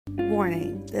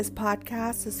Warning, this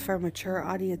podcast is for mature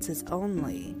audiences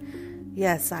only.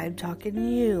 Yes, I'm talking to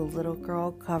you, little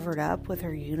girl covered up with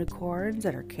her unicorns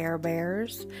and her Care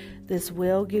Bears. This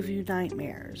will give you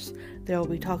nightmares. There will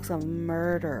be talks of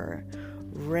murder,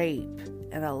 rape,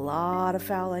 and a lot of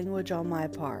foul language on my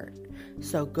part.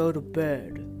 So go to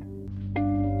bed.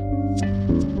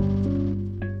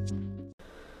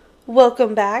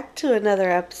 Welcome back to another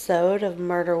episode of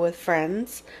Murder with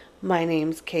Friends. My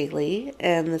name's Kaylee,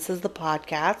 and this is the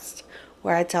podcast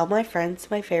where I tell my friends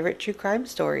my favorite true crime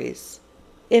stories.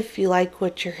 If you like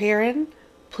what you're hearing,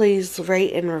 please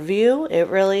rate and review. It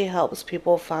really helps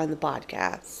people find the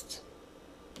podcast.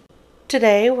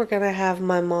 Today we're going to have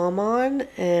my mom on,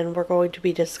 and we're going to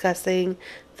be discussing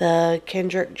the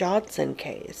Kendrick Johnson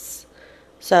case.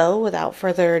 So, without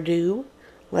further ado,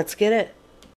 let's get it.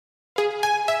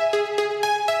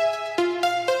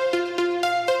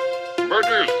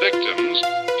 Murder victims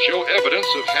show evidence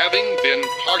of having been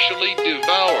partially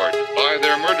devoured by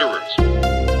their murderers.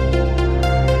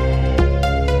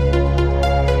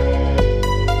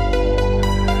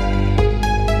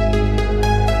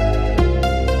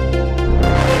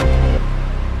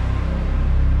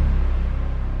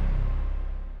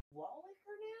 Wall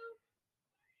liquor now?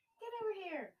 Get over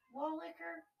here, wall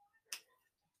liquor.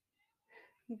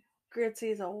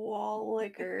 Gritsy's a wall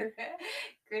liquor.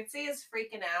 Gritzy is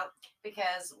freaking out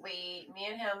because me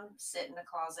and him sit in the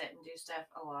closet and do stuff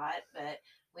a lot, but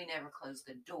we never close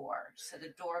the door. So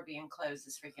the door being closed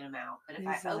is freaking him out. But if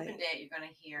He's I like- opened it, you're going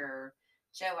to hear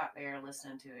Joe out there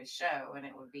listening to his show, and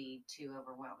it would be too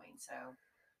overwhelming. So,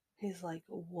 He's like,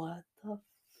 what the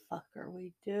fuck are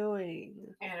we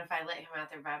doing? and if I let him out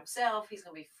there by himself, he's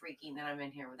going to be freaking that I'm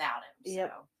in here without him. Yep.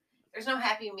 So there's no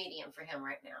happy medium for him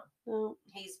right now. Well,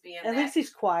 He's being at least he's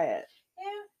quiet.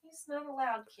 Yeah, he's not a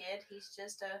loud kid. He's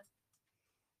just a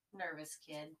nervous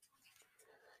kid.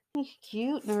 He's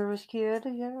cute, nervous kid,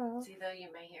 yeah. See, though,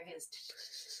 you may hear his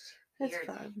It's hear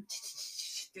fun.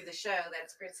 through the show.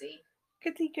 That's Gritzy.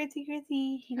 Gritzy.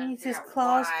 He Trying to needs his figure out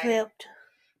claws why. clipped.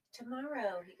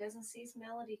 Tomorrow, he goes and sees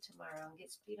Melody tomorrow and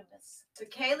gets Vitamus. So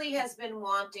Kaylee has been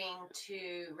wanting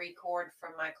to record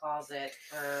from my closet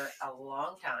for a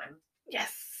long time.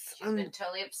 Yes. She's been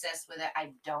totally obsessed with it.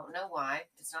 I don't know why.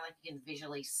 It's not like you can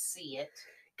visually see it.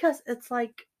 Because it's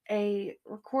like a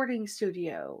recording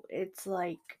studio. It's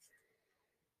not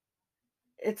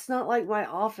like my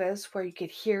office where you could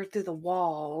hear through the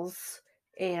walls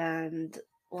and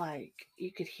like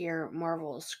you could hear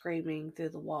Marvel screaming through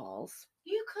the walls.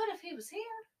 You could if he was here.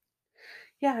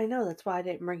 Yeah, I know. That's why I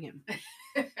didn't bring him.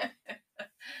 Okay.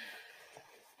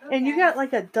 And you got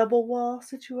like a double wall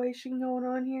situation going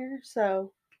on here,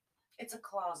 so. It's a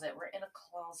closet. We're in a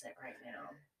closet right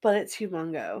now. But it's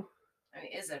humongo. I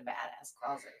mean, is it a badass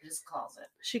closet? It is a closet.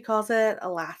 She calls it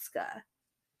Alaska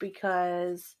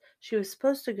because she was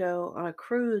supposed to go on a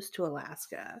cruise to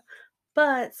Alaska.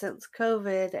 But since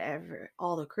COVID,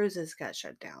 all the cruises got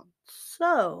shut down.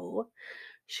 So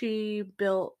she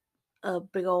built a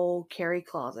big old carry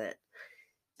closet.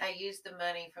 I used the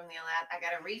money from I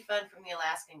got a refund from the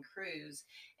Alaskan cruise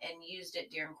and used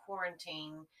it during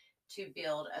quarantine to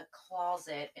build a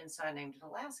closet, and so I named it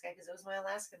Alaska because it was my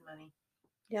Alaskan money.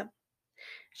 Yep.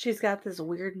 She's got this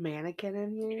weird mannequin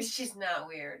in here. She's not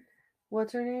weird.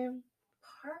 What's her name?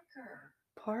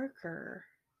 Parker.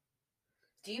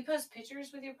 Do you post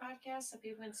pictures with your podcast so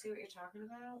people can see what you're talking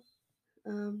about?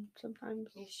 Sometimes.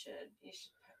 You should. You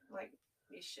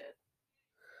should.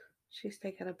 She's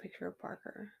taking a picture of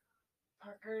Parker.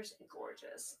 Parker's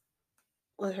gorgeous.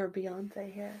 With her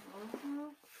Beyonce hair. Mm-hmm.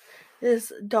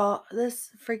 This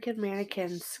freaking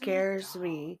mannequin scares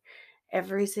me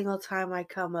every single time I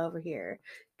come over here.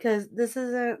 Because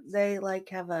they like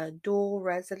have a dual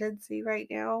residency right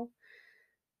now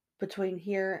between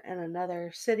here and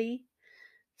another city.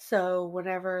 So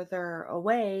whenever they're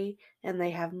away and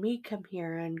they have me come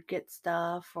here and get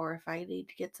stuff, or if I need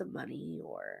to get some money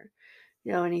or,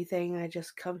 anything, I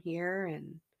just come here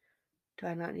and do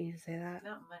I not need to say that?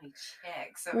 Not money,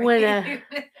 checks.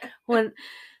 When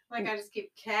like I just keep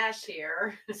cash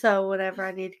here. So whenever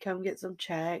I need to come get some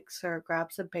checks or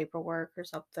grab some paperwork or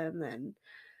something, then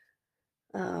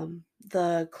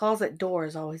the closet door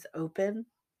is always open.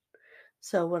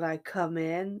 So when I come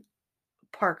in,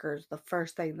 Parker's the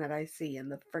first thing that I see in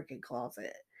the freaking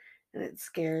closet. And it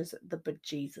scares the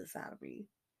bejesus out of me.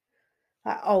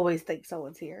 I always think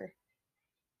someone's here.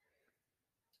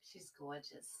 She's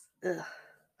gorgeous. Ugh.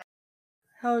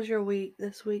 How was your week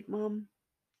this week, Mom?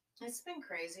 It's been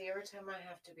crazy. Every time I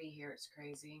have to be here, it's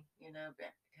crazy,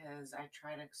 because I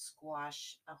try to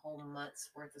squash a whole month's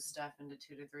worth of stuff into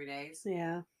 2 to 3 days.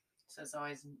 Yeah. So it's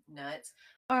always nuts.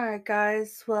 Alright,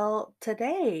 guys. Well,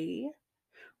 today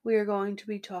we are going to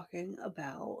be talking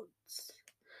about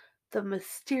the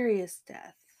mysterious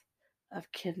death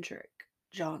of Kendrick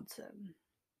Johnson.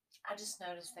 I just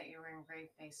noticed that you're wearing Grave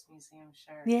Face Museum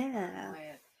shirt. Yeah.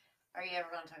 Are you ever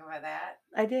going to talk about that?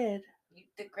 I did.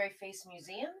 The Grave Face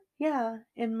Museum? Yeah,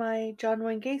 in my John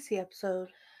Wayne Gacy episode.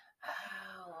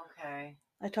 Oh, okay.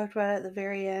 I talked about it at the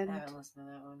very I end. haven't listened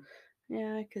to that one.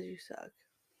 Yeah, because you suck.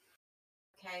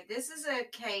 Okay, this is a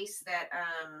case that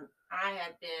I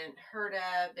had been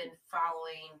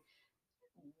following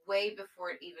way before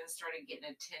it even started getting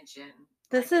attention.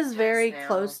 This like it is does very now.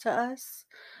 close to us.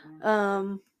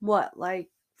 Mhm. What, like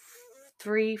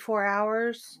 3-4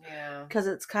 hours? Yeah. Because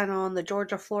it's kind of on the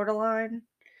Georgia-Florida line.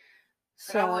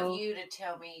 But I want you to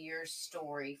tell me your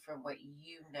story from what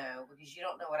you know, because you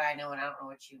don't know what I know, and I don't know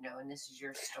what you know, and this is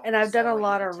your story. And I've done so I a want you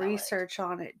lot to of tell it. research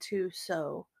on it too,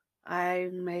 so I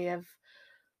may have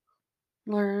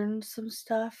learned some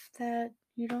stuff that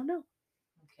you don't know.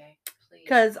 Okay, please.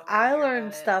 Because wanna I hear learned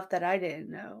about it. stuff that I didn't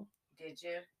know. Did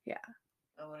you? Yeah.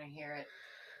 I want to hear it.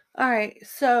 All right,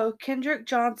 so Kendrick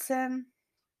Johnson,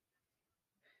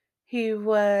 he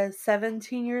was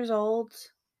 17 years old.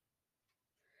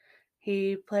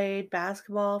 He played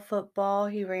basketball, football,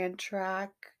 he ran track.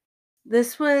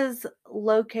 This was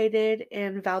located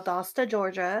in Valdosta,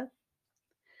 Georgia,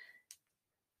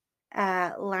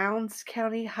 at Lowndes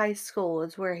County High School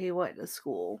is where he went to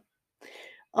school.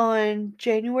 On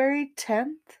January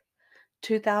 10th,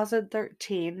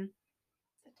 2013,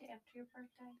 The day after your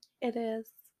birthday? it is,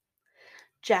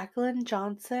 Jacqueline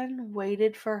Johnson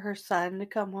waited for her son to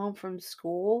come home from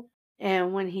school.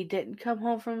 And when he didn't come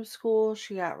home from school,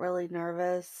 she got really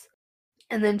nervous.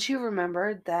 And then she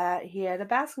remembered that he had a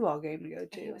basketball game to go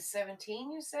to. He was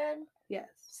 17, you said? Yes.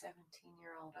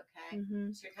 17-year-old, okay.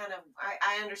 Mm-hmm. So you're kind of,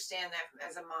 I understand that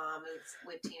as a mom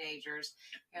with teenagers.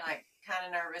 You're like kind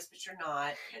of nervous, but you're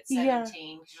not at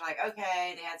 17. Because you're like,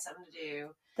 okay, they had something to do.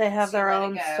 They have So you their let it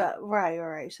own go. stuff.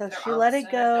 Right. So They're she let almost it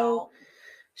an go. adult.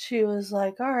 She was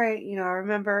like, all right, I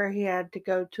remember he had to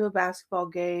go to a basketball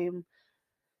game.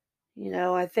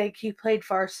 I think he played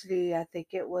varsity. I think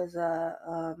it was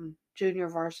a junior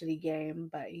varsity game,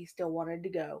 but he still wanted to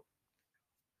go.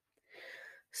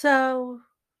 So,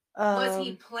 Was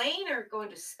he playing or going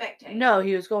to spectate? No,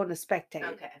 he was going to spectate.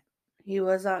 Okay. He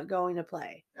was not going to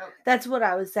play. Okay. That's what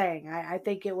I was saying. I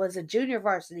think it was a junior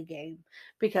varsity game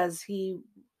because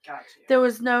Got you. there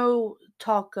was no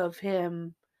talk of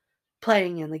him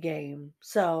playing in the game.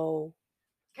 So,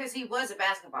 because he was a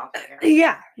basketball player.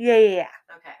 Yeah.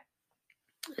 Okay.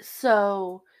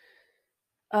 So,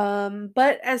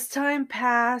 but as time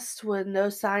passed with no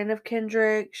sign of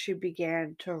Kendrick, she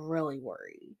began to really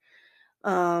worry.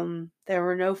 There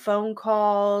were no phone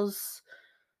calls,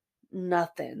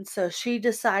 nothing. So she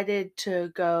decided to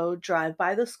go drive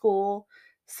by the school,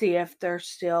 see if they're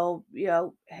still,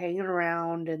 hanging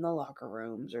around in the locker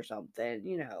rooms or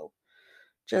something,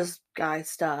 just guy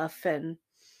stuff. And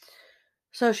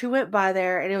so she went by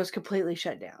there and it was completely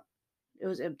shut down. It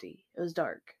was empty. It was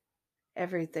dark.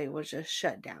 Everything was just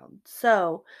shut down.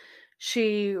 So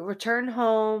she returned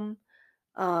home.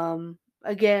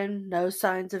 Again, no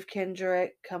signs of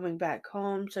Kendrick coming back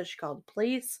home. So she called the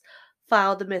police,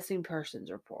 filed the missing persons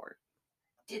report.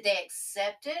 Did they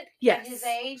accept it Yes. at his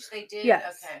age? They did?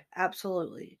 Yes, Okay.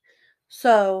 absolutely.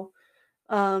 So,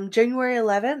 January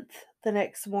 11th, the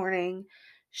next morning,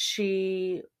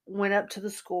 she went up to the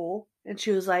school and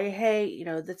she was like, hey,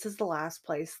 this is the last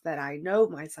place that I know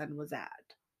my son was at.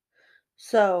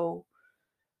 So,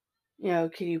 can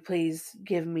you please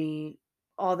give me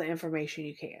all the information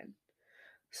you can?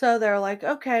 So they're like,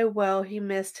 okay, well, he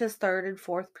missed his third and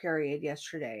fourth period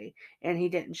yesterday and he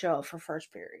didn't show up for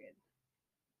first period.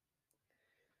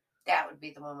 That would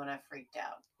be the moment I freaked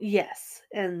out. Yes,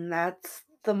 and that's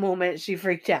the moment she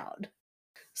freaked out.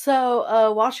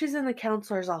 So while she's in the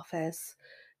counselor's office,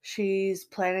 she's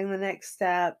planning the next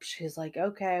step. She's like,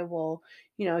 okay, well,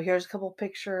 here's a couple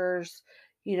pictures,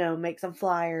 make some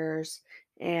flyers.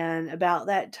 And about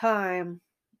that time,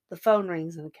 the phone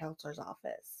rings in the counselor's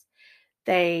office.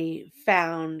 They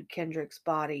found Kendrick's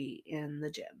body in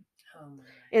the gym,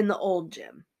 in the old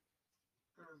gym.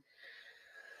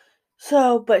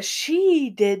 So, but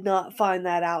she did not find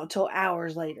that out until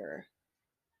hours later.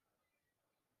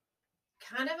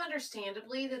 Kind of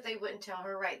understandably that they wouldn't tell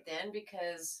her right then,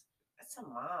 because that's a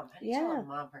mom. How do you tell a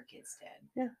mom her kid's dead?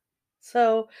 Yeah.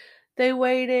 So they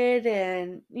waited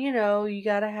and, you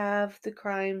got to have the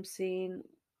crime scene.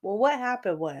 Well, what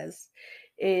happened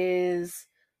is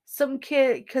some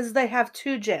kid, because they have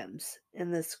two gyms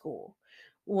in this school.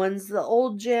 One's the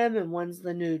old gym and one's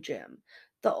the new gym.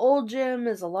 The old gym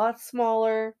is a lot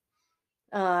smaller.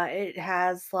 It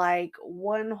has like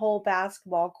one whole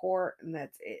basketball court and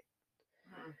that's it.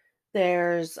 Hmm.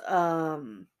 There's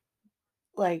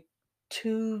like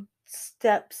two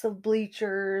steps of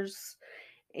bleachers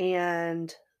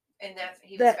and And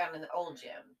he was that found in the old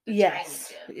gym, the training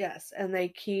yes, gym. yes, and they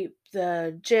keep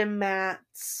the gym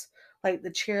mats, like the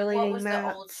What cheerleading was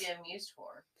the old mats, gym used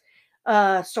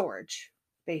for? storage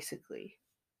basically.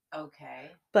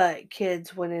 Okay. But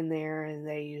kids went in there and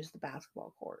they used the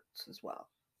basketball courts as well.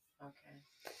 Okay.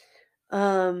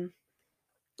 Um,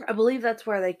 I believe that's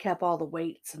where they kept all the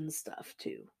weights and stuff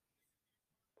too.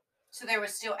 So there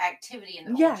was still activity in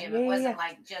the old Yeah, gym. yeah, It yeah, wasn't yeah.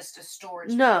 like just a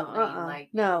storage No, building. Like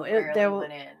no. people rarely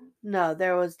went in. No,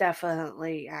 there was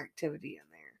definitely activity in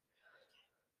there.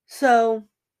 So,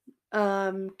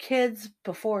 kids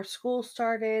before school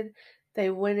started, they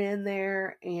went in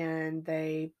there and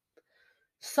they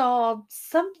saw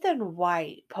something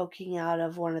white poking out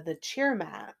of one of the cheer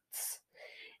mats.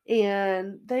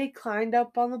 And they climbed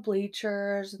up on the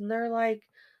bleachers and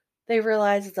they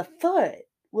realize it's a foot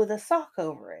with a sock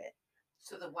over it.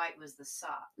 So the white was the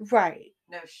sock, Right.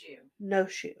 no shoe. No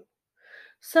shoe.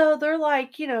 So they're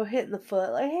like, hitting the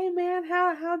foot, like, hey man,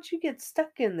 how'd you get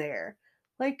stuck in there?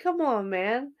 Like, come on,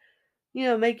 man.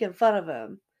 Making fun of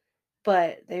him.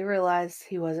 But they realized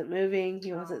he wasn't moving,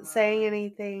 he wasn't saying my.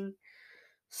 anything.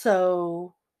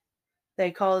 So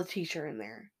they called the teacher in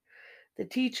there. The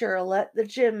teacher let the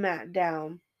gym mat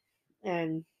down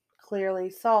and clearly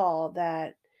saw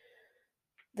that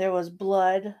there was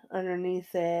blood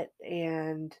underneath it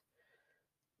and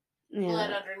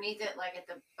Blood underneath it, like at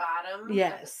the bottom.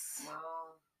 yes.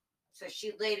 Wow. So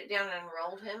she laid it down and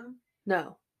enrolled him.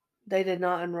 No, they did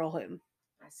not enroll him.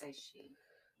 I say she.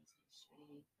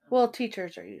 Well,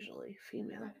 teachers are usually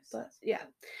female, but yeah.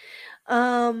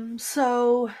 Good.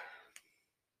 So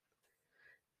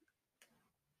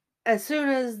as soon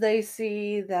as they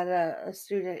see that a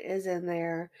student is in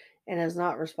there and is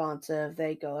not responsive,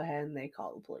 they go ahead and they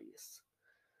call the police.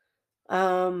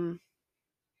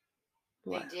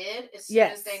 They What? did? As soon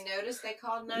Yes. as they noticed, they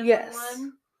called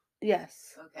 911?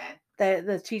 Yes. Yes. Okay.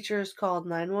 The teachers called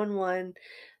 911.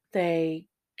 They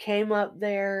came up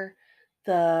there.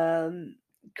 The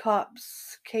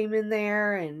cops came in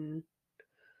there and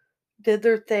did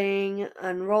their thing,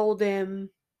 unrolled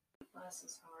him. Bless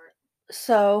his heart.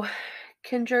 So,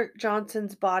 Kendrick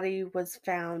Johnson's body was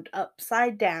found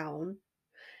upside down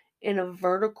in a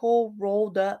vertical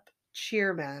rolled up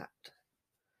cheer mat.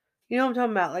 You know what I'm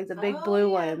talking about? Like the big blue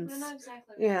ones. I know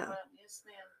exactly what Yeah. you're talking about. Yes,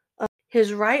 ma'am.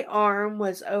 His right arm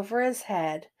was over his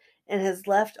head and his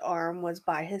left arm was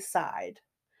by his side.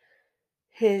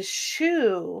 His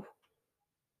shoes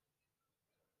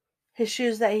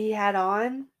that he had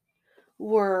on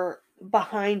were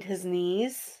behind his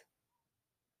knees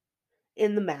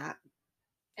in the mat.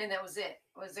 And that was it.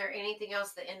 Was there anything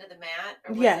else at the end of the mat?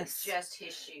 Or was Yes. it just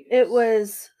his shoes? It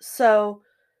was so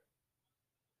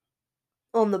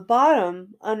on the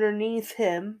bottom underneath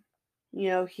him,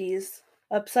 he's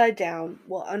upside down.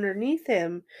 Well, underneath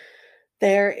him,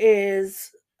 there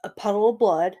is a puddle of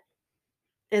blood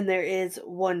and there is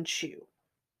one shoe.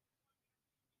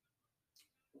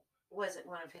 Was it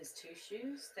one of his two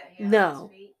shoes that he had on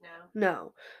his feet?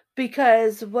 No.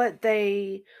 Because what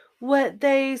they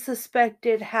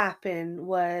suspected happened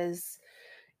was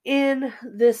in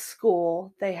this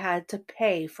school they had to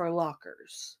pay for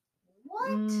lockers.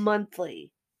 What?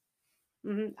 Monthly.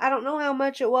 I don't know how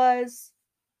much it was.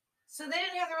 So they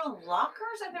didn't have their own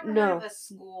lockers? I've never No, heard of a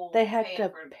school. They had to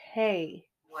pay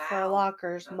for Wow.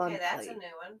 lockers Okay, monthly. that's a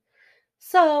new one.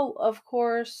 So, of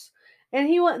course, and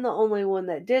he wasn't the only one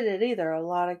that did it either. A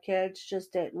lot of kids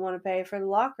just didn't want to pay for the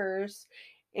lockers.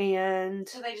 And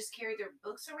So they just carried their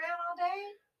books around all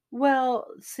day? well,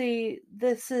 see,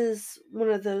 this is one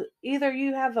of the either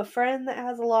you have a friend that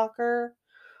has a locker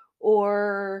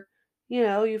or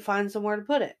you find somewhere to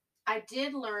put it. I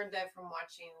did learn though from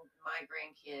watching my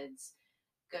grandkids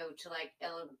go to like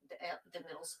the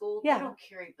middle school. Yeah. They don't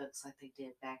carry books like they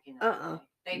did back in the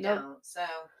day. They don't. So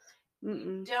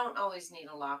you don't always need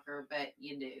a locker, but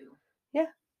you do. Yeah.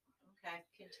 Okay,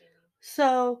 continue.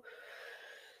 So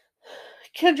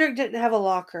Kendrick didn't have a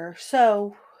locker,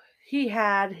 so he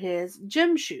had his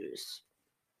gym shoes.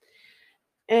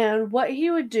 And what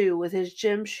he would do with his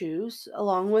gym shoes,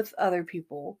 along with other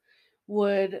people,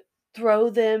 would throw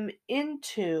them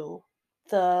into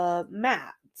the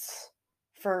mats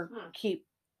for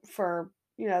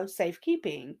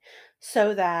safekeeping,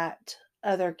 so that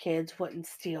other kids wouldn't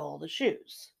steal the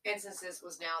shoes. And since this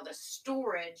was now the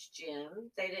storage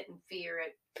gym, they didn't fear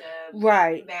it.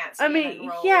 Right. Mats I getting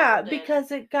mean, yeah, unrolled and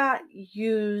because it got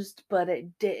used, but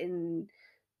it didn't.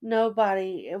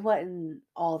 Nobody, it wasn't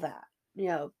all that, you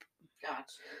know.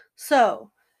 gotcha.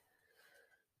 So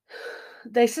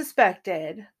they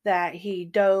suspected that he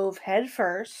dove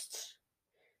headfirst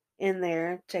in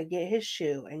there to get his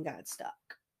shoe and got stuck,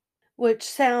 which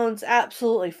sounds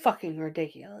absolutely fucking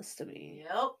ridiculous to me.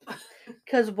 Yep.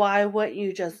 Because why wouldn't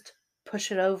you just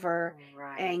push it over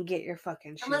Right. and get your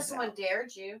fucking shoes Unless someone out?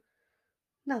 dared you.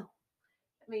 No.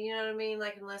 I mean, you know what I mean?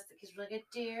 Like, unless the kids were like, I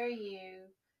dare you.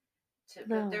 But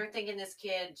No. they're thinking this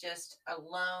kid just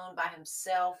alone by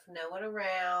himself, no one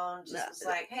around, just was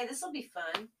like, hey, this will be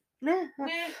fun. Nah,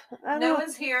 I No don't.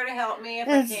 one's here to help me if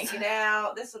I can't get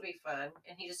out. This will be fun.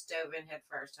 And he just dove in head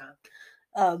first, huh?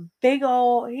 A big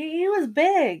old. He was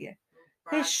big.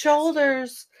 His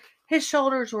shoulders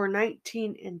were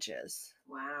 19 inches.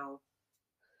 Wow.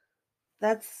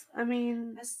 That's, I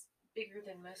mean. That's bigger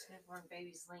than most newborn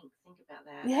babies' length. Think about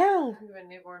that. Yeah. Even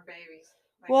newborn babies.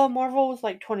 Like, Well, Marvel was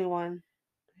like 21.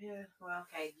 Yeah, well,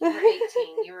 okay. You were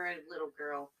 18. You were a little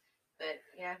girl. But,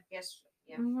 yeah, yes,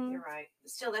 yeah, you're right.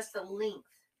 Still, that's the length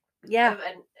Yeah. of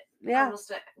almost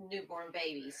a newborn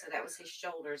baby. So that was his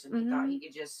shoulders, and he thought he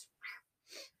could just...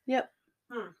 Yep.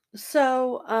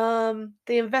 So,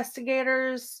 the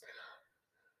investigators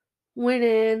went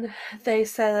in. They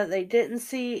said that they didn't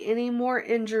see any more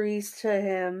injuries to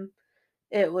him.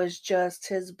 It was just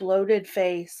his bloated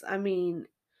face. I mean,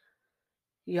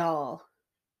 y'all,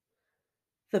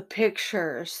 the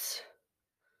pictures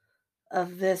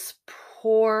of this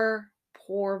poor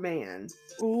man.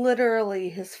 Literally,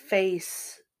 his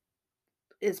face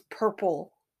is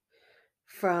purple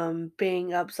from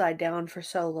being upside down for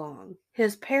so long.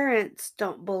 His parents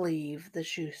don't believe the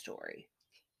shoe story.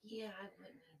 Yeah, I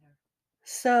wouldn't either.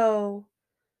 So,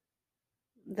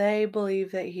 they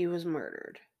believe that he was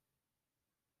murdered.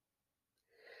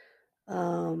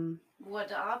 What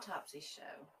did the autopsy show?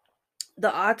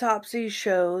 The autopsy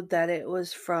showed that it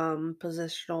was from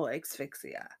positional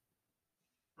asphyxia.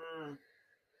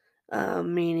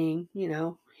 Meaning,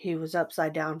 he was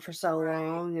upside down for so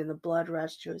long and the blood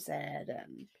rushed to his head.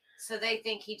 And so they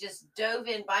think he just dove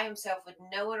in by himself with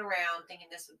no one around, thinking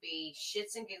this would be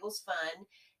shits and giggles fun,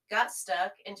 got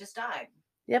stuck, and just died.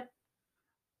 Yep.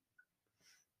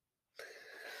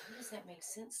 Who does that make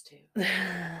sense to?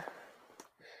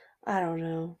 I don't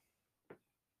know.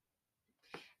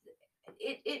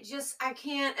 It just, I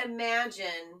can't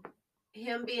imagine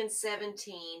him being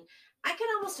 17. I can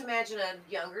almost imagine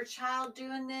a younger child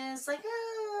doing this. Like,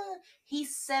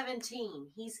 he's 17.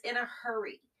 He's in a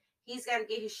hurry. He's got to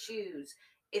get his shoes.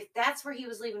 If that's where he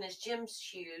was leaving his gym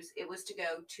shoes, it was to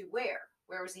go to where?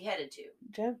 Where was he headed to?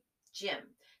 Gym.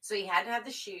 So he had to have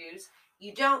the shoes.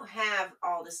 You don't have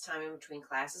all this time in between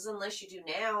classes unless you do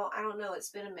now. I don't know.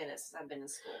 It's been a minute since I've been in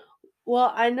school.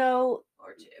 Well, I know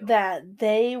that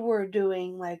they were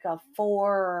doing like a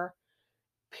 4-period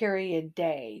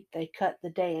day. They cut the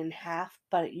day in half,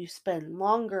 but you spend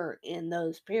longer in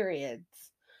those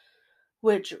periods,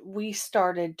 which we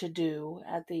started to do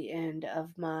at the end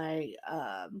of my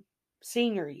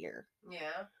senior year.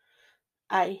 Yeah.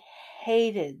 I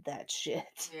hated that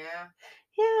shit. Yeah.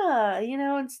 Yeah,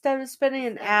 instead of spending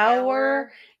an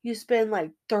hour, you spend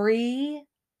like 3.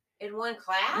 In one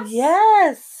class?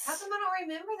 Yes. How come I don't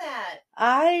remember that?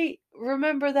 I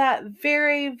remember that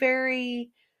very,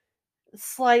 very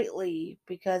slightly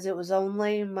because it was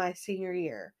only my senior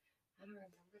year. I don't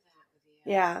remember that with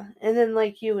you. Yeah. And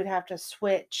then you would have to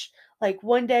switch. Like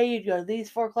one day you'd go to these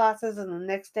 4 classes and the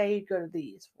next day you'd go to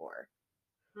these 4.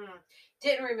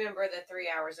 Didn't remember the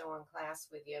 3 hours in one class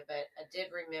with you, but I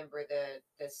did remember the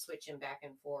switching back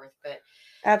and forth. But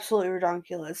absolutely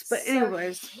ridiculous. But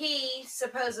anyways, he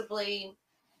supposedly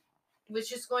was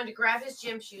just going to grab his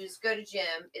gym shoes, go to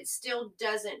gym. It still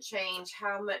doesn't change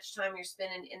how much time you're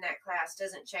spending in that class.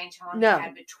 Doesn't change how long you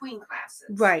had between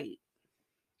classes. Right.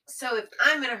 So if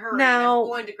I'm in a hurry and I'm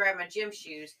going to grab my gym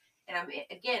shoes, and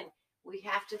we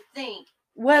have to think.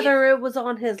 Whether it was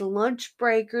on his lunch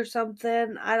break or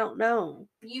something, I don't know.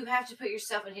 You have to put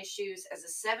yourself in his shoes as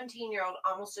a 17-year-old,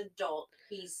 almost adult.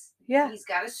 He's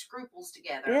got his scruples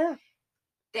together. Yeah.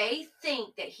 They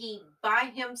think that he, by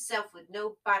himself, with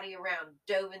nobody around,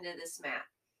 dove into this mat.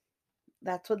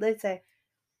 That's what they say.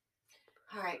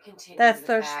 All right, continue. That's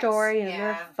their story, and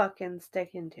they're fucking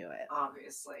sticking to it.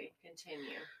 Obviously.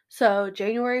 Continue. So,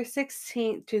 January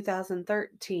 16th,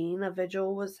 2013, a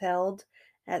vigil was held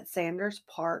at Sanders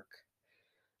Park.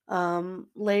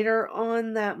 Later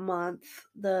on that month,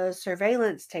 the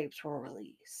surveillance tapes were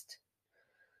released.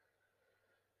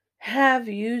 Have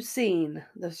you seen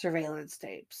the surveillance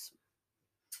tapes?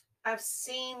 I've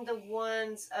seen the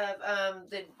ones of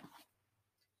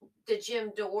the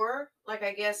gym door, like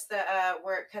I guess the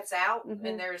where it cuts out and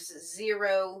Hmm. there's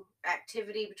zero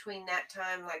activity between that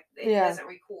time, like it Yeah. doesn't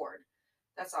record.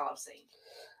 That's all I've seen.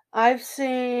 I've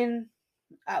seen,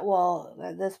 well,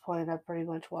 at this point, I've pretty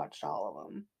much watched all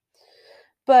of them.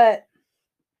 But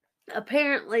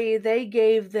apparently, they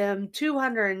gave them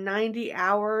 290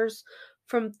 hours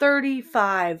from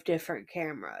 35 different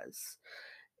cameras.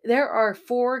 There are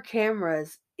 4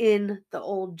 cameras in the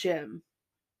old gym.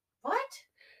 What?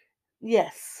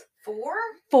 Yes, 4?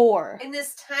 4. In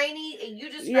this tiny, you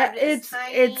Yeah, described it as it's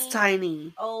tiny.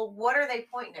 tiny. Oh, what are they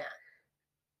pointing at?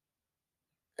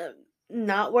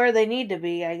 Not where they need to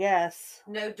be, I guess.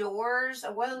 No doors?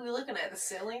 What are we looking at? The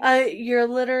ceilings? You're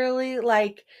literally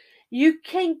like, you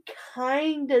can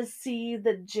kind of see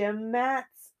the gym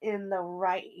mats in the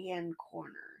right hand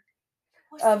corner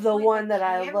What's of the point one that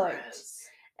I looked. cameras?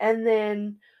 And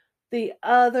then the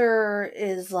other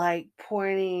is like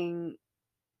pointing,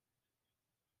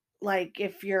 like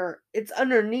it's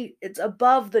underneath, it's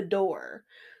above the door.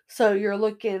 So you're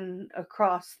looking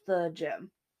across the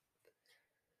gym.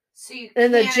 So you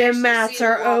And the can't gym actually mats see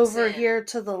who are walks over in. here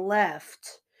to the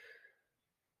left,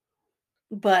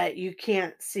 but you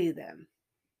can't see them.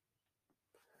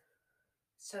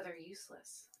 So they're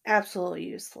useless. Absolutely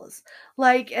useless.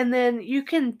 Like, and then you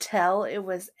can tell it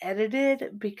was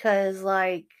edited because,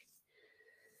 like,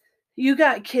 you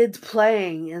got kids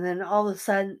playing, and then all of a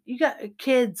sudden, you got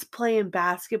kids playing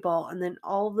basketball, and then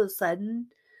all of a sudden,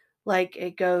 like,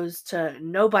 it goes to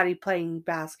nobody playing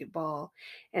basketball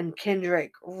and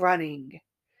Kendrick running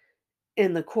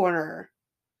in the corner.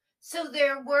 So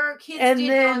there were kids And did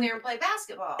go in then, there and play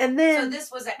basketball. and So then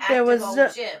this was an there active was,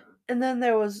 old gym. and then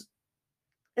there was,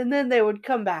 and then they would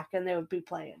come back and they would be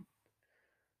playing.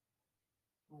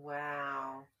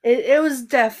 Wow. It was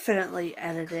definitely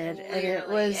edited, and it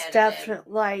Clearly was edited.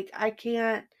 definitely, like, I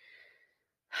can't.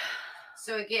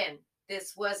 So again,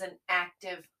 this was an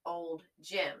active old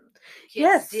gym. Kids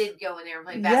Yes. did go in there and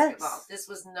play Yes. basketball. This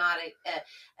was not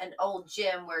an old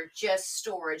gym where just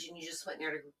storage and you just went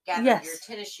there to gather Yes. your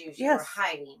tennis shoes you were Yes.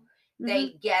 hiding. Mhm.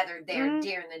 They gathered there Mhm.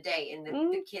 during the day and the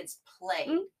Mhm. kids played.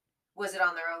 Mhm. Was it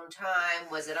on their own time?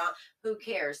 Was it on? Who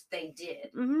cares? They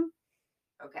did. Mm-hmm.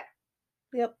 Okay.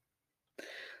 Yep.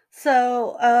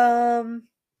 So,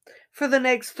 for the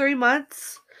next 3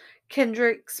 months,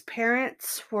 Kendrick's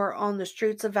parents were on the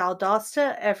streets of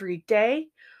Valdosta every day,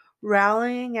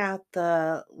 rallying at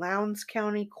the Lowndes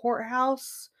County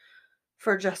Courthouse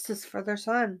for justice for their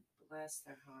son. Bless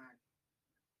their heart.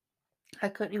 I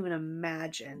couldn't even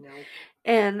imagine. Nope.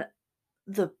 And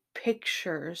the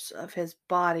pictures of his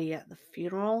body at the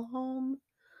funeral home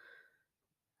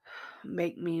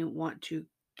make me want to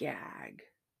gag.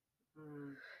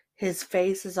 His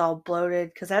face is all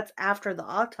bloated because that's after the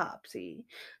autopsy.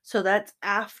 So that's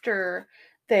after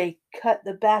they cut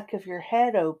the back of your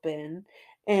head open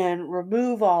and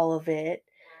remove all of it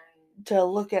to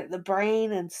look at the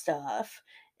brain and stuff.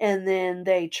 And then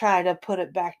they try to put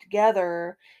it back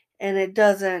together, and it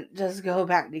doesn't just go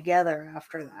back together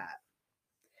after that.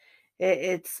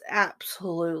 It's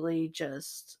absolutely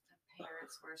just The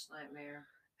parents' worst nightmare.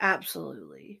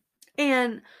 absolutely.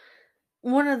 And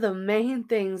one of the main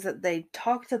things that they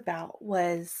talked about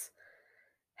was,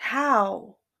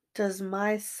 how does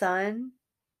my son.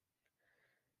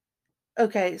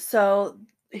 Okay, so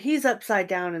he's upside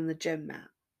down in the gym mat.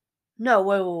 No,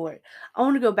 wait. I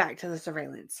want to go back to the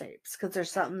surveillance tapes because there's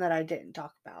something that I didn't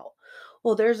talk about.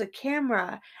 Well, there's a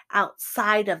camera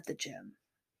outside of the gym.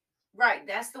 Right,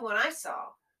 that's the one I saw.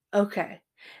 Okay.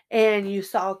 And you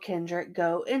saw Kendrick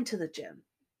go into the gym.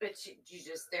 But you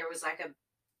just, there was like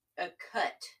a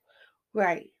cut.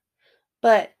 Right.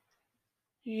 But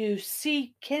you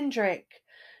see Kendrick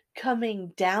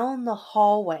coming down the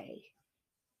hallway.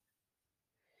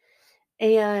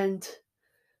 And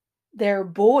there are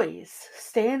boys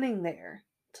standing there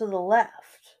to the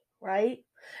left, right?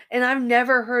 And I've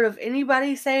never heard of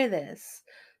anybody say this.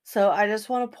 So I just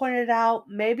want to point it out.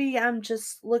 Maybe I'm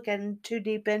just looking too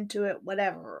deep into it,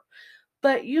 whatever.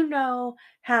 But you know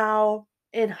how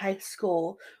in high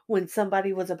school when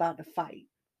somebody was about to fight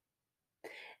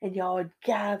and y'all would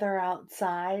gather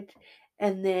outside,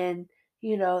 and then,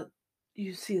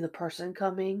 you see the person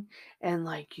coming and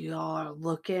like y'all are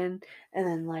looking, and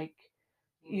then like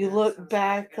you look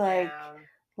back like,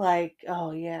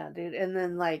 oh yeah, dude. And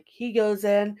then like he goes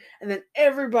in and then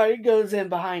everybody goes in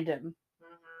behind him.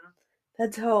 Mm-hmm.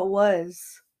 That's how it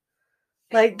was.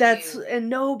 Like and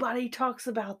nobody talks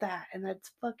about that, and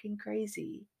that's fucking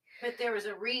crazy. But there was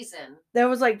a reason. There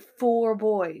was like 4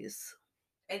 boys.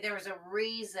 And there was a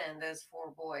reason those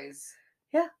 4 boys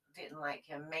Yeah. didn't like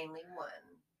him. Mainly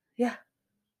one. Yeah.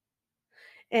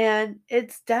 And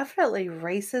it's definitely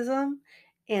racism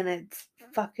and it's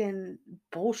fucking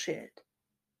bullshit.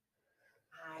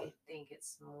 I think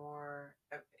it's more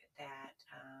of that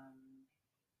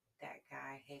that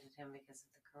guy hated him because of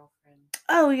the girlfriend.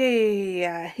 Oh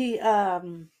yeah. He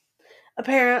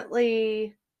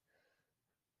apparently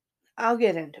I'll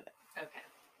get into it. Okay.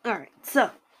 Alright, so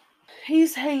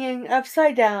he's hanging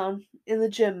upside down in the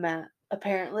gym mat.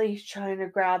 Apparently he's trying to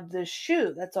grab the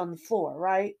shoe that's on the floor,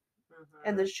 right?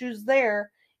 And the shoe's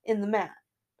there in the mat.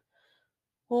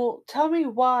 Well, tell me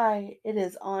why it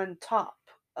is on top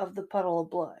of the puddle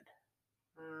of blood.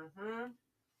 Mm-hmm.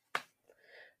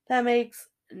 That makes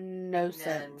no None.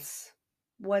 sense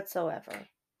whatsoever.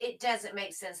 It doesn't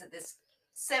make sense that this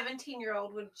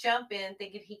 17-year-old would jump in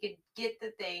thinking he could get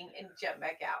the thing and jump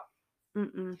back out.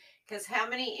 Mm-mm. Because how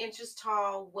many inches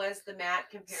tall was the mat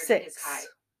compared to 6. his height?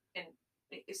 And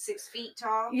 6 feet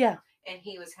tall? Yeah. And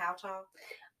he was how tall?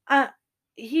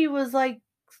 He was like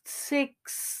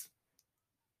 6'4",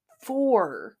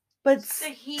 but So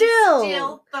he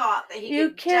still thought that he you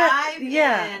could can't. dive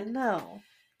Yeah, in. no,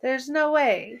 there's no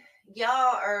way.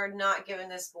 Y'all are not giving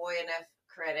this boy enough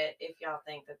credit if y'all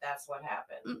think that that's what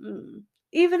happened. Mm-mm.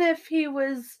 Even if he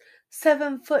was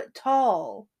 7 foot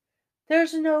tall,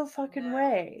 there's no fucking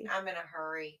way. I'm in a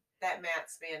hurry. That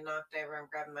mat's being knocked over. I'm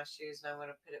grabbing my shoes and I'm going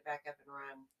to put it back up and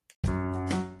run.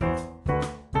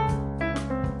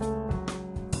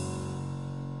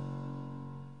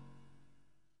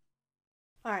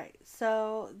 Alright,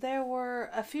 so there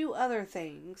were a few other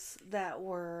things that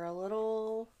were a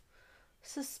little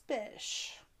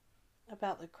suspicious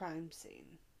about the crime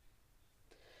scene.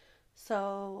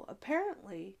 So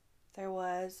apparently there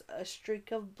was a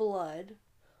streak of blood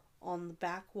on the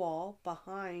back wall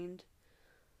behind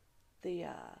the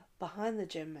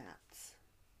gym mats.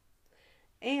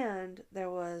 And there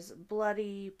was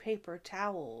bloody paper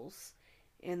towels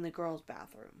in the girls'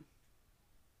 bathroom.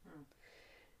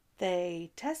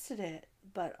 They tested it,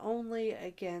 but only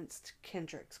against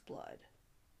Kendrick's blood.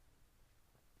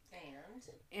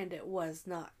 And it was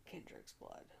not Kendrick's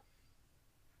blood.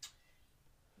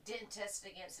 Didn't test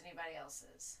it against anybody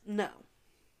else's? No.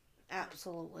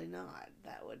 Absolutely not.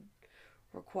 That would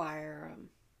require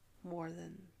more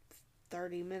than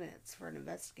 30 minutes for an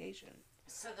investigation.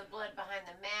 So the blood behind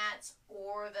the mats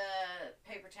or the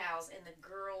paper towels in the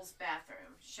girls'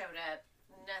 bathroom showed up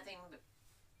nothing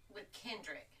with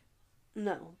Kendrick?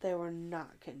 No, they were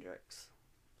not Kendrick's.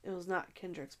 It was not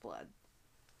Kendrick's blood.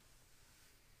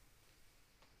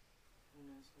 Who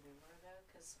knows who they were, though?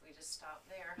 Because we just stopped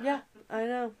there. Yeah, I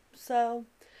know. So,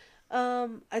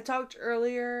 I talked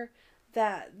earlier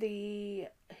that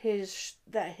his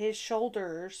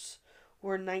shoulders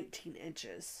were 19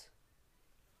 inches.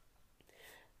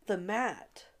 The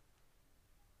mat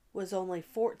was only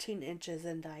 14 inches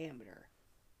in diameter.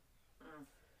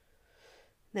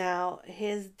 Now,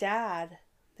 his dad,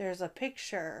 there's a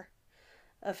picture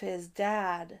of his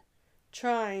dad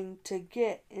trying to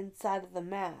get inside of the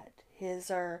mat.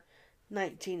 His are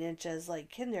 19 inches like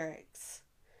Kendrick's.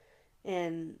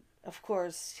 And, of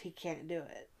course, he can't do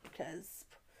it because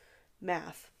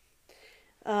math.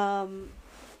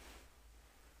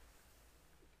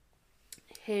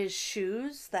 His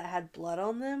shoes that had blood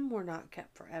on them were not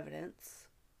kept for evidence.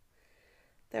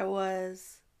 There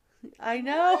was... I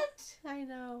know. What? I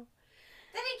know.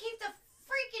 They didn't keep the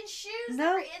freaking shoes No.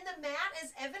 that were in the mat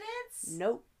as evidence?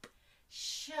 Nope.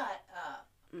 Shut up.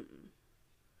 Mm-mm.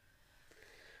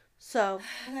 So.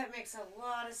 That makes a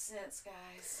lot of sense,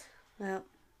 guys. Well.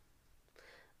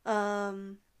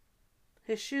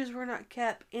 His shoes were not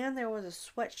kept, and there was a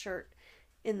sweatshirt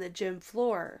in the gym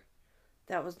floor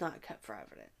that was not kept for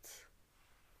evidence.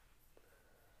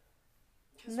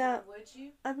 Because No. why would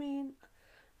you? I mean...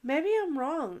 Maybe I'm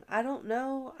wrong. I don't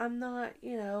know. I'm not,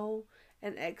 an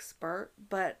expert,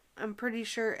 but I'm pretty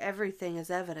sure everything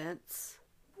is evidence.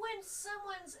 When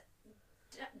someone's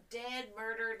dead,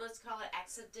 murdered, let's call it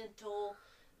accidental,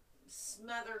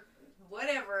 smothered,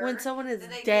 whatever. When someone is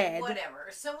dead.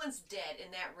 Whatever. Someone's dead in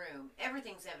that room.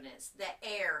 Everything's evidence. The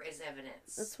air is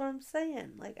evidence. That's what I'm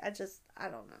saying. I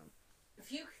don't know.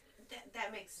 If you,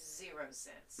 that makes zero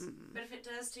sense. Mm-mm. But if it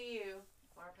does to you,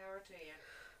 more power to you.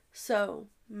 So,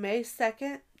 May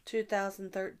 2nd,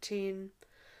 2013,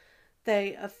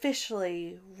 they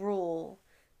officially rule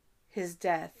his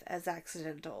death as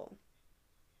accidental.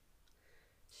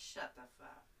 Shut the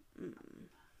fuck.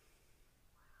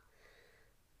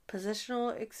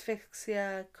 Positional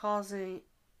asphyxia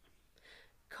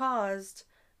caused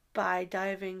by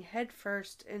diving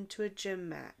headfirst into a gym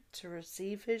mat to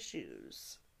receive his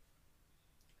shoes.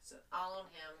 So all on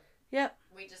him. Yep.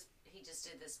 He just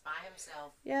did this by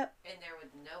himself. Yep. And there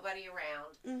was nobody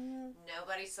around. Mm-hmm.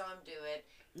 Nobody saw him do it.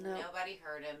 Nope. Nobody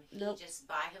heard him. He Nope. just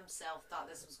by himself thought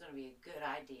this was going to be a good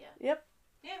idea. Yep.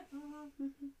 Yeah. Mm-hmm.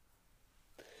 Mm-hmm.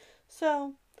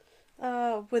 So,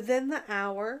 within the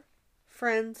hour,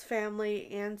 friends, family,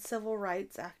 and civil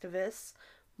rights activists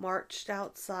marched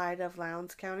outside of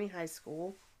Lowndes County High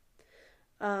School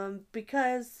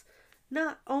because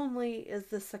not only is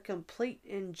this a complete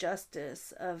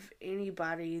injustice of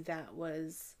anybody that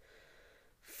was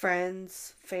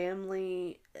friends,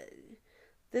 family,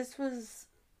 this was...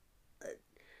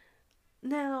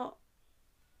 Now,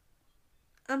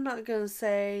 I'm not going to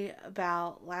say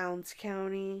about Lowndes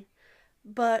County,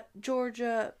 but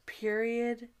Georgia,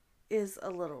 period, is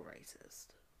a little racist.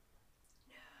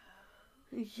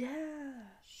 No. Yeah.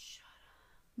 Shut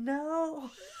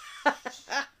No. up.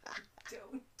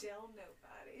 Don't tell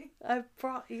nobody.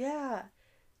 Yeah.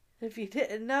 If you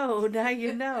didn't know, now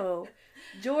you know.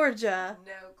 Georgia.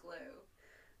 No clue.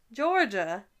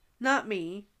 Georgia. Not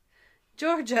me.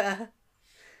 Georgia.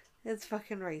 It's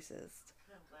fucking racist.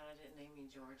 I'm glad I didn't name you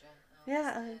Georgia.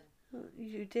 Yeah.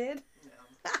 You did?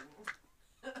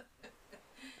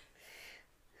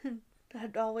 No.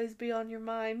 That'd always be on your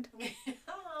mind.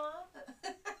 Aw.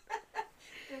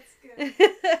 That's good.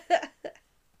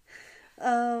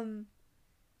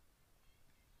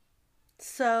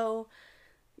 So,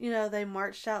 they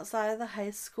marched outside of the high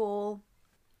school.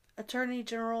 Attorney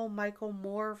General Michael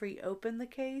Moore reopened the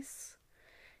case.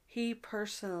 He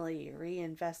personally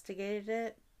reinvestigated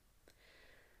it.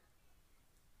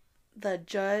 The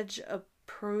judge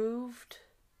approved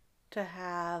to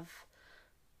have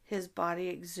his body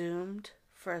exhumed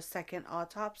for a second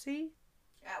autopsy.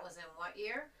 That was in what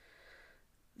year?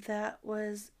 That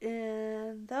was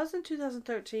in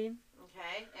 2013.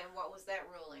 Okay, and what was that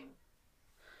ruling?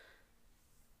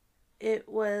 It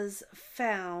was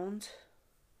found,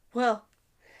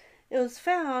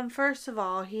 first of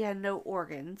all, he had no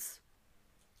organs,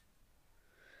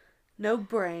 no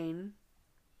brain,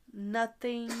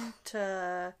 nothing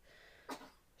to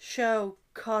show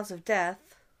cause of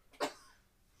death.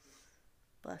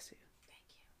 Bless you.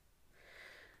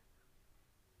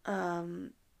 Thank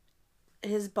you.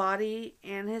 His body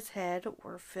and his head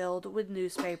were filled with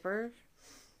newspaper,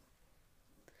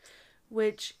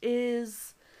 which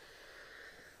is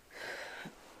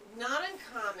Not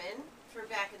uncommon for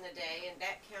back in the day, and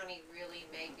that county really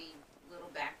may be little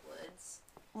backwoods.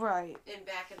 right. And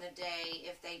back in the day,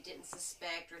 if they didn't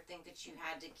suspect or think that you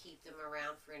had to keep them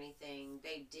around for anything,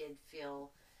 they did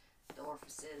fill the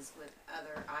orifices with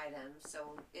other items.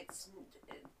 So it's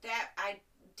that I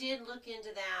did look into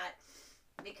that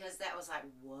because that was like,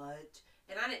 what?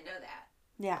 And I didn't know that.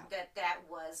 Yeah. That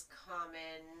was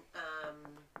common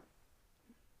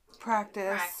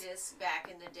Practice back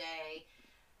in the day.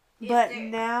 But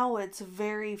now it's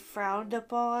very frowned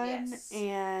upon, Yes.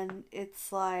 and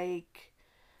it's like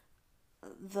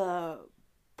the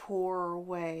poor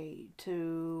way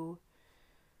to,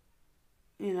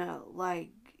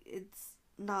 it's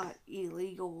not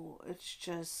illegal. It's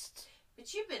just...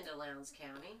 But you've been to Lowndes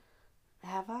County.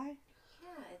 Have I?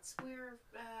 Yeah, it's where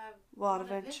Wild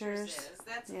Adventures. is.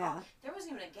 That's Yeah. all. There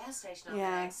wasn't even a gas station on Yeah,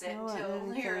 that exit no,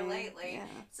 until here anything. lately. Yeah.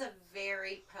 It's a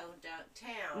very podunk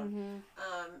town.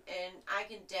 Mm-hmm. And I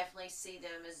can definitely see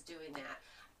them as doing that.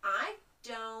 I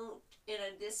don't,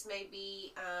 this may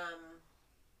be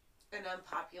an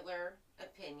unpopular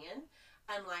opinion.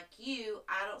 Unlike you,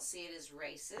 I don't see it as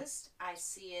racist. I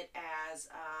see it as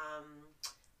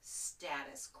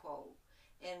status quo.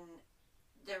 And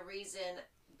the reason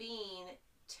being,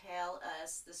 tell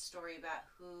us the story about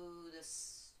who the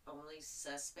only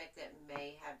suspect that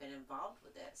may have been involved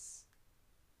with this.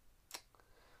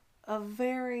 A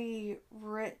very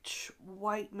rich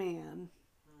white man.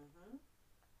 Mm-hmm.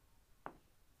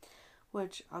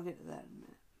 Which, I'll get to that in a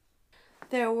minute.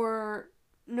 There were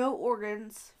no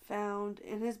organs found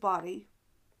in his body.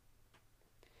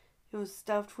 It was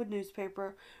stuffed with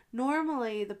newspaper.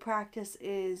 Normally, the practice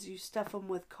is you stuff them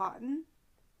with cotton,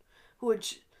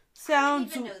 which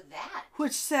sounds... I didn't even know that.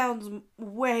 Which sounds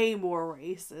way more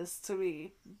racist to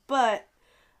me. But,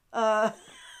 Did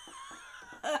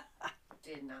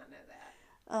not know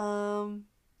that.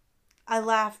 I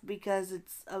laugh because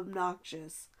it's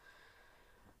obnoxious.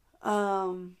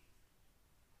 Or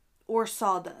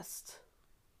sawdust.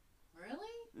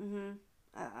 Really?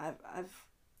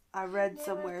 I read Never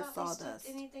somewhere thought they sawdust. stuffed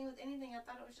anything with anything. I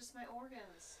thought it was just my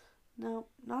organs. No,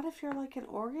 not if you're like an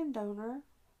organ donor.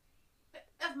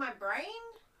 Of my brain?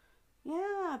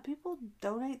 Yeah, people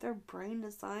donate their brain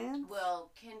to science. Well,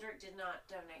 Kendrick did not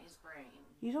donate his brain.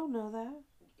 You don't know that.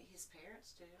 His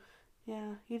parents did.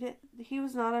 Yeah, he did. He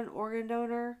was not an organ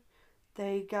donor.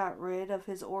 They got rid of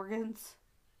his organs.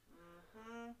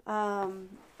 Mm-hmm.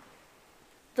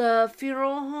 The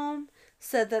funeral home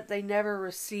said that they never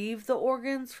received the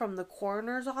organs from the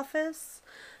coroner's office,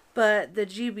 but the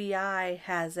GBI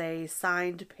has a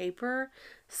signed paper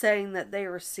saying that they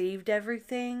received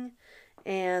everything,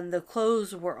 and the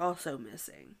clothes were also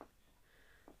missing.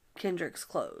 Kendrick's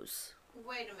clothes.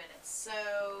 Wait a minute. So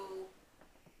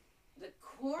the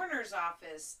coroner's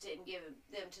office didn't give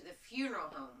them to the funeral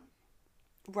home.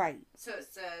 Right. So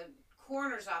it's the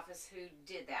coroner's office who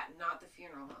did that, not the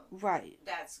funeral home. Right.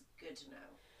 That's good to know.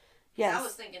 Yes. I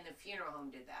was thinking the funeral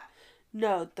home did that.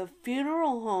 No, the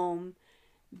funeral home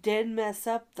did mess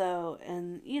up though,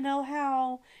 and you know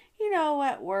how,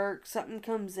 at work something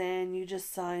comes in, you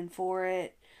just sign for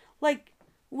it. Like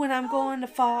when I'm going to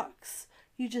Fox,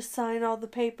 you just sign all the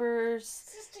papers.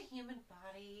 It's just a human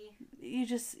body.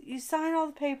 You sign all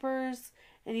the papers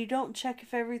and you don't check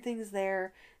if everything's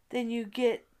there. Then you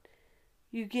get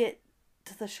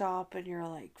to the shop and you're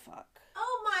like, fuck.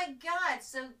 Oh my God!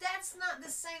 So that's not the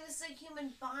same as a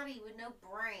human body with no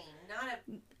brain, not a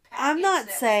package I'm not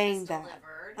that saying was that.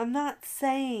 delivered. I'm not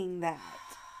saying that.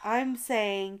 I'm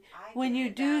saying I when get you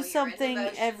it, do though. You're in something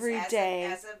emotions every as day.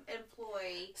 as an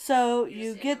employee. So you're you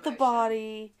just in get the emotion.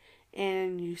 body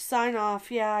and you sign off,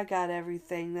 yeah, I got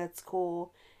everything, that's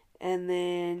cool. And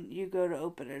then you go to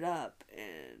open it up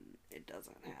and it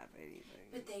doesn't have anything.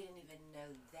 But they didn't even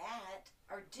know that,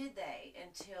 or did they?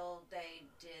 Until they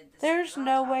did the There's second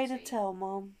no way autopsy. to tell,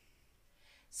 Mom.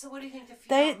 So what do you think the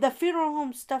funeral? The funeral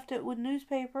home stuffed it with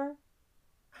newspaper.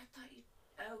 I thought you.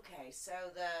 Okay, so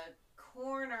the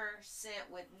coroner sent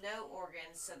with no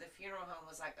organs, so the funeral home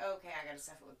was like, okay, I got to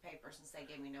stuff it with paper since they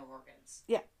gave me no organs.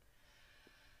 Yeah.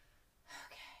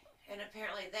 Okay, and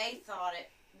apparently they thought it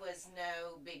was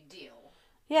no big deal.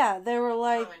 Yeah, they were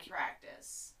like, Common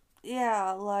practice.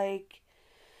 yeah, like,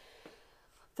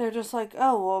 they're just like,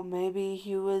 oh, well, maybe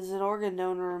he was an organ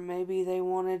donor. Maybe they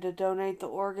wanted to donate the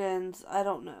organs. I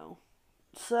don't know.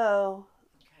 So,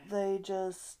 Okay. they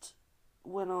just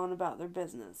went on about their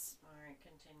business. All right,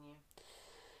 continue.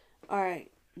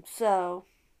 Alright, so,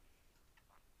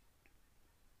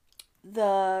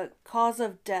 the cause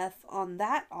of death on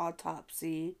that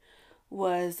autopsy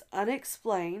was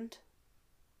unexplained,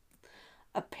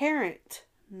 apparent,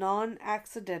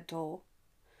 non-accidental,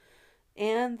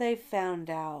 and they found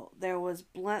out there was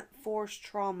blunt force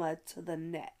trauma to the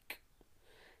neck.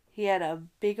 He had a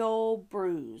big old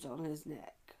bruise on his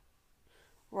neck,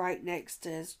 right next to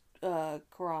his carotid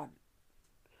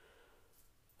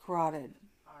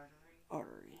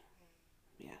artery.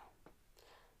 Yeah,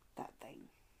 that thing.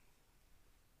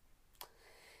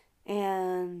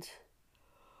 And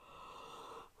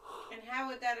how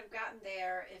would that have gotten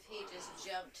there if he just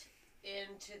jumped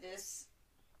into this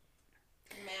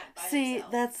mat by see,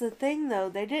 himself? that's the thing though.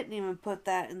 They didn't even put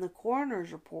that in the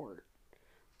coroner's report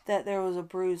that there was a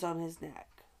bruise on his neck.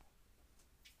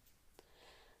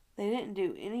 They didn't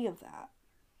do any of that.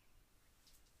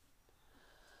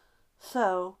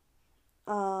 So,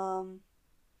 now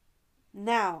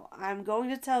I'm going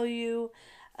to tell you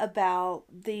about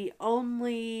the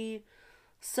only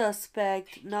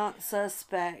not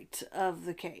suspect of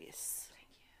the case.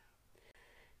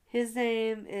 His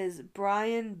name is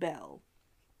Brian Bell.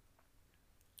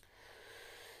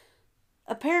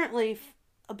 Apparently,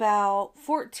 about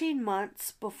 14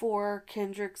 months before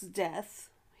Kendrick's death,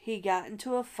 he got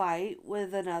into a fight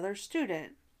with another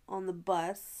student on the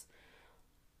bus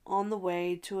on the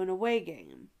way to an away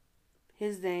game.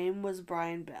 His name was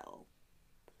Brian Bell.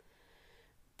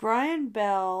 Brian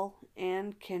Bell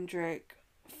and Kendrick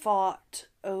fought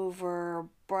over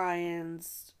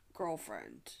Brian's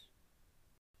girlfriend.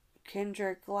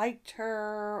 Kendrick liked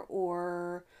her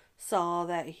or saw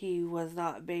that he was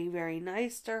not being very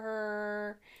nice to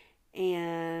her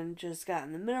and just got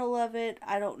in the middle of it.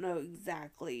 I don't know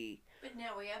exactly. But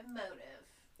now we have motive.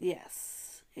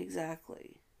 Yes,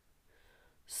 exactly.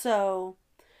 So,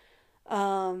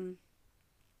 Brian's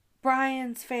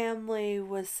family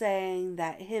was saying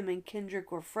that him and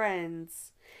Kendrick were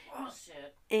friends.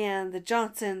 Bullshit. And the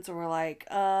Johnsons were like,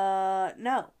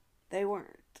 no, they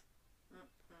weren't.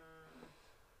 Mm-mm.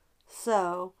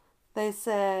 So, they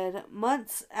said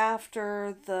months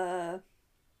after the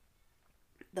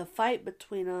fight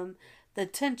between them, the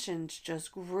tensions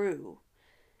just grew.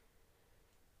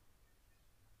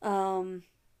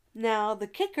 Now, the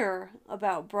kicker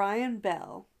about Brian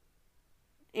Bell,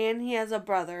 and he has a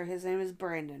brother, his name is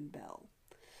Brandon Bell.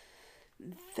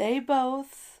 They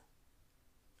both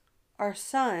are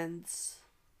sons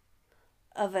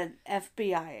of an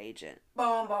FBI agent.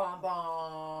 Bom, bom,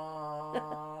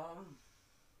 bom.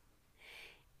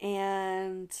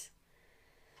 And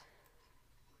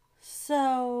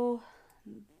so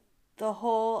the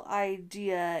whole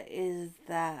idea is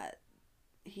that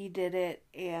he did it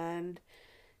and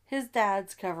his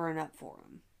dad's covering up for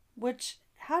him. Which,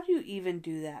 how do you even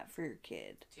do that for your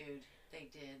kid? Dude, they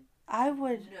did. I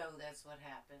would. No, that's what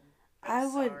happened. I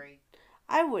I'm would. sorry.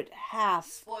 I would have.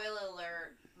 Spoiler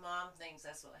alert. Mom thinks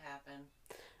that's what happened.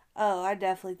 Oh, I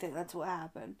definitely think that's what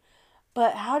happened.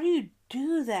 But how do you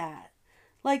do that?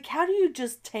 Like, how do you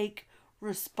just take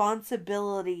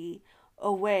responsibility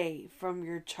away from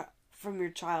your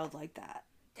child like that?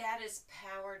 That is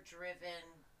power-driven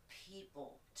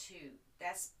people too.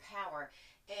 That's power,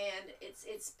 and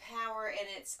it's power, and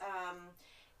it's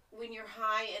when you're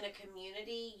high in a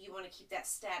community, you want to keep that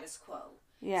status quo.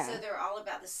 Yeah. So they're all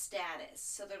about the status.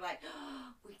 So they're like,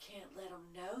 oh, we can't let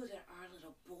them know that our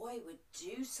little boy would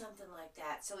do something like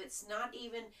that. So it's not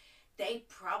even. They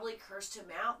probably cursed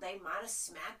him out. They might have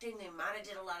smacked him. They might have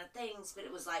did a lot of things, but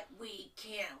it was like, we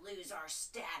can't lose our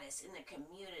status in the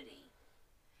community.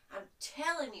 I'm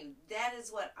telling you, that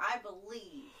is what I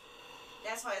believe.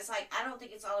 That's why it's like, I don't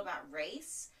think it's all about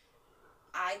race.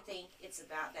 I think it's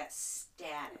about that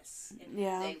status and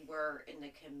who they were in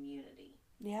the community.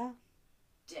 Yeah.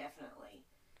 Definitely.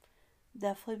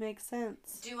 Definitely makes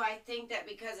sense. Do I think that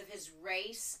because of his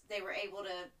race, they were able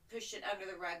to push it under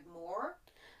the rug more?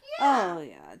 Yeah. Oh,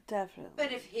 yeah, definitely.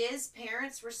 But if his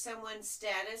parents were someone's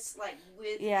status, like,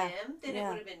 with him, then it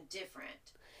would have been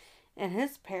different. And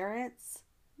his parents,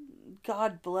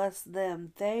 God bless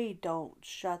them, they don't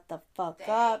shut the fuck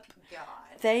up. God.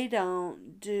 They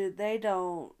don't give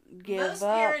Most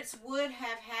up. parents would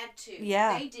have had to.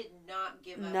 Yeah. They did not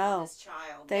give up on this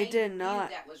child. They did not.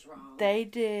 Knew that was wrong. They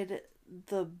did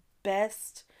the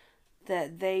best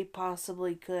that they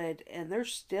possibly could, and they're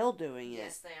still doing it.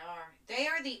 Yes, they are. They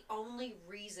are the only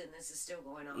reason this is still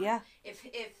going on. Yeah. If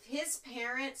his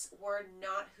parents were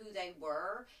not who they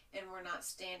were and were not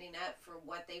standing up for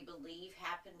what they believe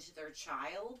happened to their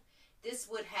child, this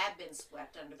would have been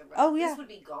swept under the rug. Oh, yeah. This would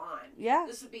be gone. Yeah.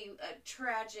 This would be a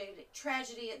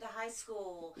tragedy at the high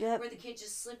school where the kid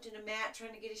just slipped in a mat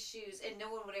trying to get his shoes, and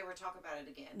no one would ever talk about it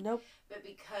again. Nope. But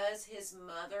because his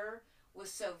mother was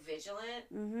so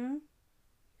vigilant. Mm-hmm.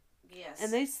 Yes.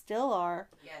 And they still are.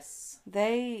 Yes.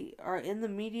 They are in the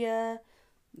media.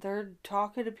 They're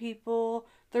talking to people.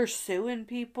 They're suing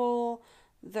people.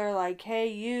 They're like, hey,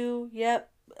 you.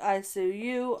 Yep. I sue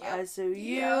you. Yep. I sue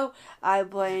you. Yep. I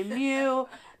blame you.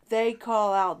 They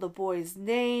call out the boys'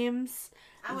 names.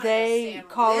 They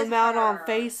call them out on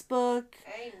Facebook.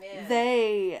 Amen.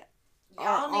 They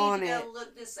Y'all need to go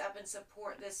look this up and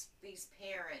support these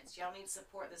parents. Y'all need to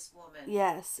support this woman.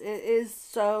 Yes, it is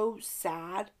so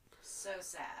sad. So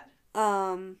sad.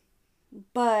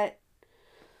 But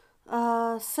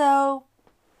so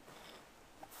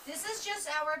this is just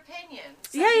our opinion.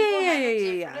 Some people have a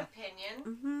different opinion.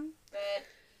 Mm-hmm. But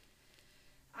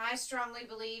I strongly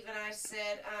believe, and I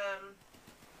said,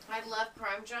 I love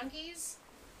Crime Junkies.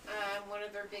 I'm one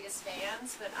of their biggest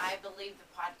fans, but I believe the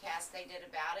podcast they did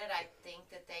about it, I think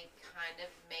that they kind of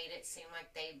made it seem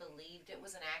like they believed it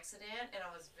was an accident, and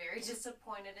I was very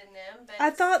disappointed in them. But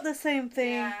I thought the same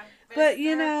thing. Yeah, but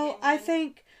you know,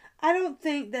 opinion. I don't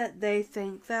think that they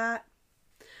think that.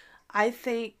 I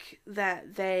think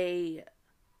that they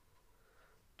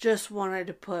just wanted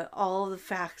to put all of the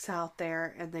facts out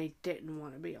there, and they didn't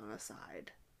want to be on a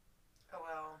side. Oh,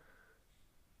 well.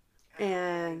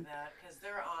 And because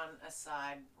they're on a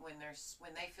side when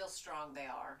they feel strong, they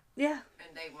are. Yeah.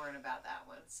 And they weren't about that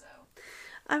one, so.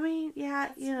 I mean,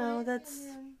 yeah,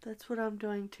 that's what I'm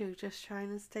doing too. Just trying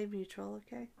to stay neutral,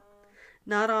 okay?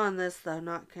 Not on this though.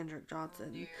 Not Kendrick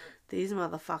Johnson. Dude. These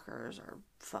motherfuckers are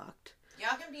fucked.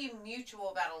 Y'all can be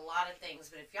mutual about a lot of things,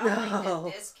 but if y'all think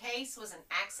that this case was an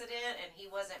accident and he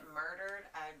wasn't murdered,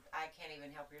 I can't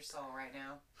even help your soul right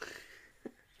now.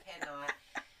 Cannot.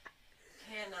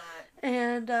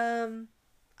 And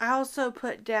I also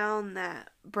put down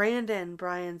that Brandon,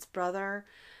 Brian's brother,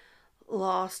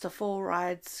 lost a full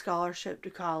ride scholarship to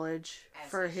college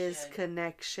for his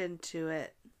connection to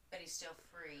it. But he's still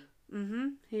free.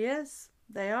 Mm-hmm. He is.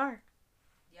 They are.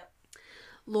 Yep.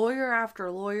 Lawyer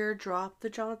after lawyer dropped the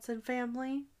Johnson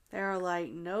family. They're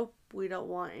like, nope, we don't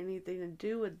want anything to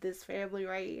do with this family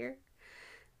right here.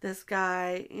 This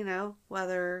guy,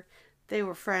 whether they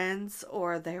were friends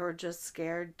or they were just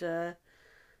scared to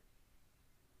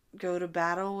go to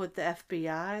battle with the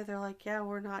FBI. They're like, yeah,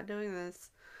 we're not doing this.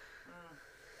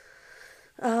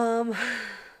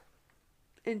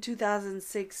 In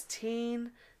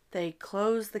 2016, They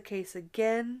closed the case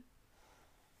again.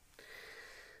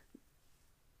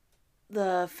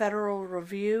 The Federal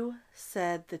Review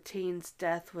said the teen's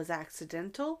death was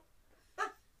accidental.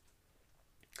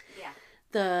 Yeah.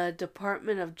 The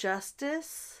Department of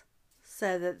Justice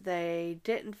said that they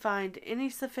didn't find any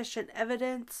sufficient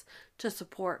evidence to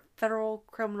support federal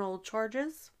criminal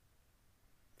charges.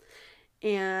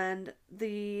 And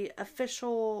the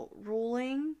official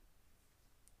ruling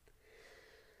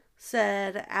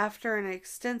said after an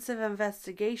extensive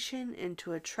investigation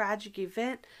into a tragic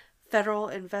event, federal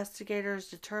investigators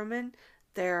determined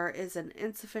there is an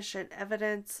insufficient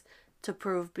evidence to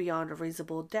prove beyond a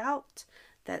reasonable doubt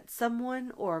that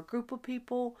someone or a group of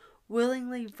people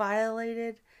willingly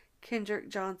violated Kendrick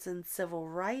Johnson's civil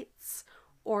rights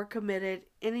or committed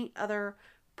any other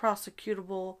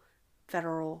prosecutable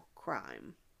federal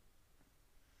crime.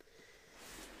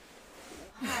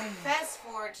 Alright, fast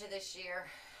forward to this year.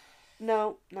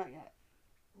 No, not yet.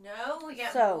 No, we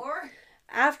got So, more?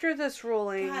 After this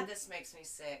ruling... God, this makes me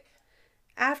sick.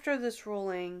 After this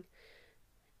ruling,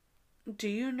 do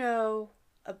you know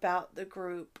about the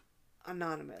group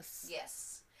Anonymous?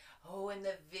 Yes. Oh, and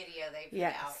the video they put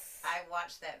Yes. out. I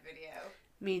watched that video.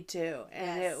 Me too.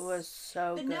 And Yes. it was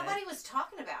so But good. nobody was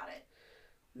talking about it.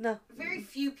 No. Very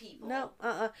few people. No,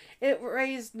 It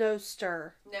raised no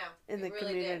stir No. in the it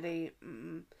really community.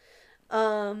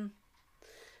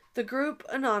 The group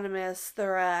Anonymous,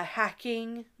 they're a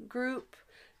hacking group.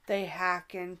 They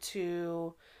hack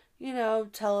into,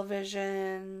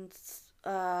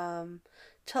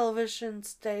 television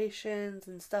stations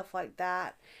and stuff like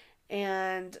that.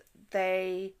 And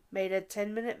they made a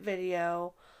 10-minute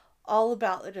video all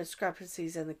about the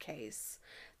discrepancies in the case.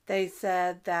 They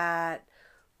said that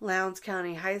Lowndes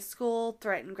County High School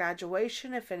threatened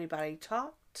graduation if anybody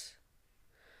talked.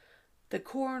 The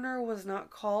coroner was not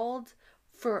called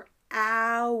for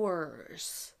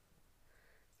hours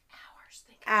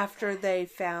after they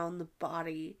found the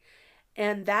body.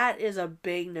 And that is a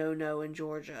big no-no in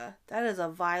Georgia. That is a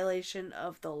violation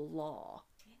of the law.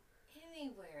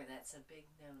 Anywhere that's a big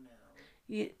no-no.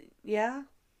 Yeah? Yeah,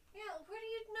 where do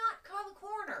you not call the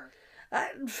coroner?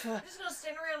 You're just going to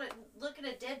stand around and look at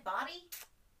a dead body?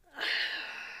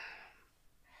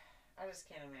 I just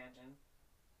can't imagine.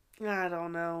 I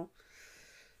don't know.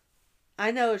 I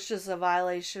know it's just a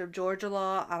violation of Georgia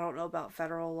law. I don't know about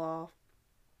federal law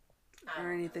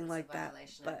or anything like that.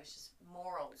 But it's just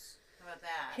morals. How about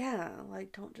that? yeah,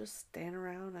 don't just stand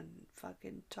around and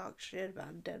fucking talk shit about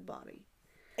a dead body.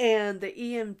 And the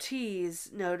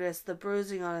EMTs noticed the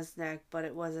bruising on his neck, but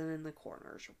it wasn't in the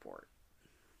coroner's report.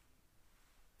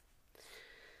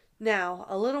 Now,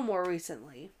 a little more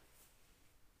recently,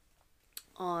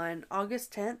 on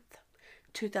August 10th,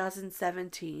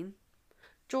 2017,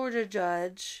 Georgia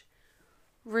Judge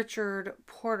Richard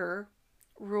Porter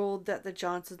ruled that the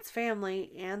Johnson's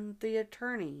family and the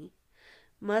attorney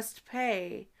must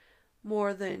pay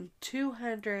more than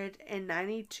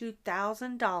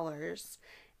 $292,000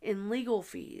 in legal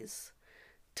fees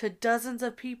to dozens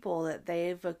of people that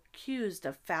they've accused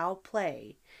of foul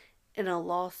play in a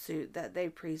lawsuit that they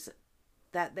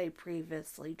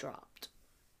previously dropped.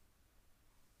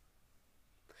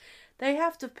 They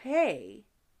have to pay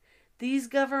these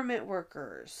government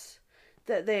workers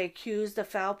that they accused of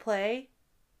foul play.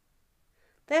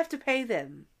 They have to pay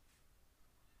them.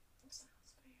 That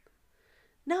sounds fair.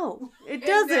 No, it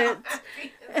doesn't.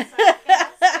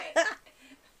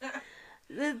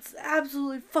 It's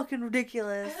absolutely fucking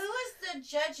ridiculous. Who is the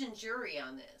judge and jury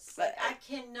on this? I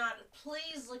cannot.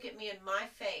 Please look at me in my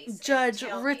face. Judge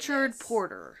and tell Richard me this.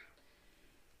 Porter.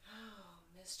 Oh,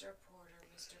 Mr. Porter,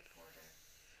 Mr.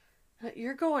 Porter.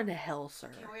 You're going to hell, sir.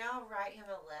 Can we all write him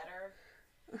a letter?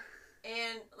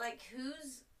 And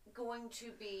who's going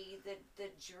to be the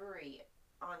jury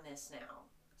on this now,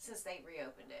 since they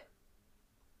reopened it?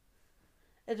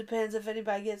 It depends if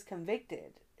anybody gets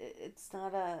convicted. It's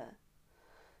not a...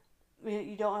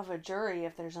 you don't have a jury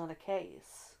if there's not a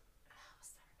case. How is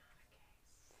there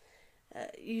not a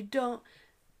case? You don't...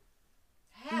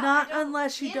 How? Not I don't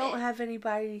unless you get don't it. have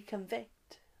anybody to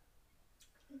convict.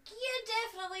 You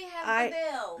definitely have the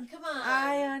bell. Come on.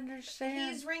 I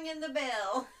understand. He's ringing the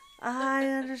bell. I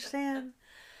understand.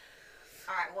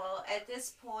 All right, well, at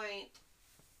this point,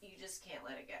 you just can't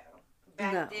let it go.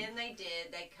 Back No. then they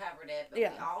did. They covered it. But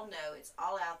Yeah. we all know it's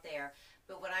all out there.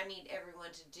 But what I need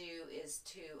everyone to do is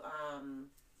to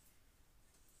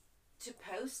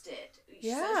post it.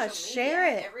 Yeah, Social share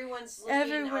media. it. Everyone's looking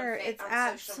Everywhere. It's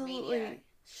on social media. absolutely...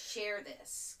 Share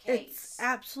this case. It's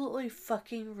absolutely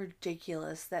fucking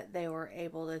ridiculous that they were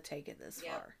able to take it this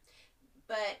Yep. far.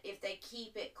 But if they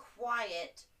keep it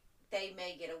quiet, they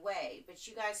may get away. But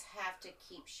you guys have to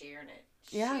keep sharing it.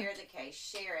 Yeah. Share the case.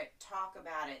 Share it. Talk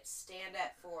about it. Stand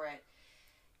up for it.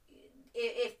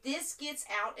 If this gets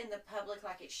out in the public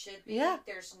like it should be,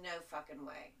 there's no fucking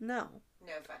way. No.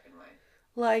 No fucking way.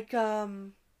 Like,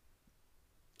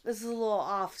 this is a little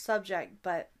off subject,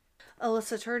 but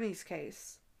Alyssa Turney's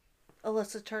case.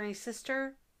 Alyssa Turney's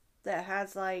sister that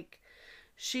has, like,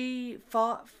 she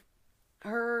fought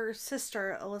her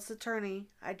sister, Alyssa Turney.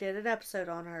 I did an episode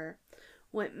on her.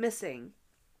 Went missing.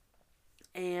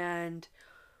 And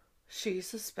she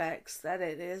suspects that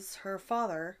it is her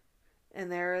father.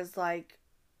 And there is, like,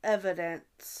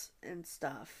 evidence and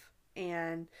stuff.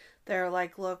 And they're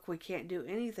like, look, we can't do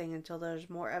anything until there's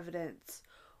more evidence.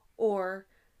 Or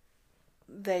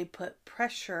they put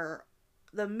pressure.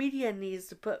 The media needs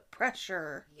to put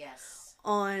pressure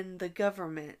on the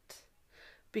government.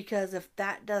 Because if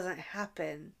that doesn't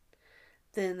happen,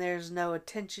 then there's no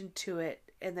attention to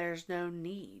it and there's no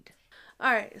need.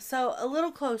 Alright, so a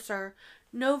little closer.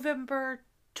 November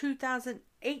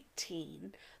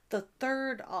 2018, the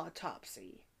third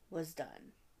autopsy was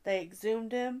done. They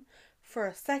exhumed him for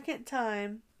a second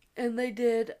time and they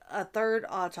did a third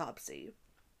autopsy.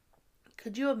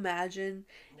 Could you imagine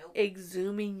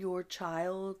exhuming your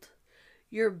child,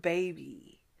 your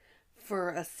baby,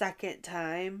 for a second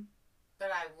time?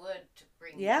 But I would to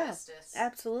bring justice.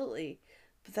 Absolutely.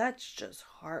 But that's just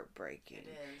heartbreaking.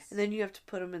 It is. And then you have to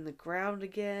put them in the ground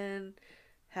again,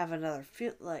 have another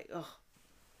feel like, ugh.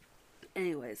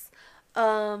 Anyways,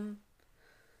 that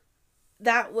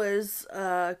was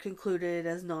concluded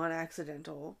as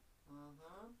non-accidental.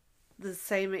 The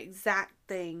same exact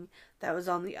thing that was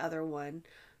on the other one,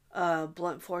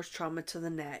 blunt force trauma to the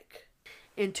neck.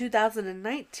 In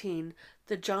 2019,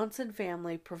 the Johnson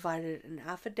family provided an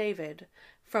affidavit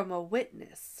from a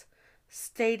witness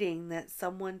stating that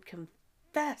someone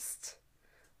confessed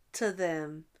to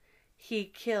them he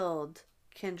killed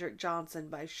Kendrick Johnson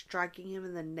by striking him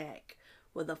in the neck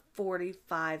with a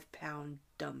 45-pound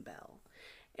dumbbell.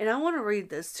 And I want to read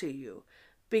this to you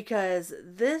because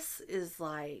this is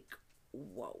like,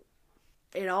 whoa.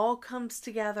 It all comes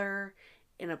together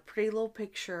in a pretty little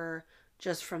picture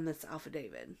just from this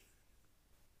affidavit.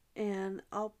 And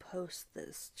I'll post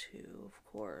this too, of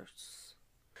course.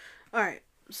 Alright,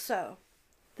 so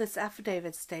this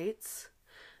affidavit states,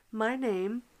 my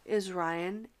name is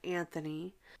Ryan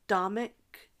Anthony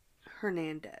Dominic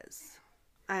Hernandez.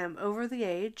 I am over the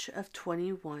age of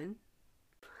 21.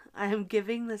 I am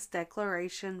giving this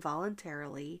declaration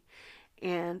voluntarily,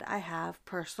 and I have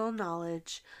personal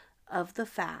knowledge of the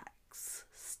facts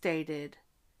stated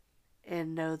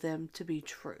and know them to be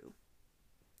true.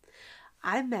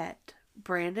 I met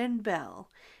Brandon Bell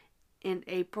in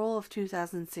April of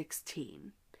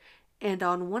 2016, and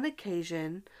on one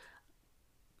occasion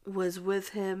was with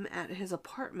him at his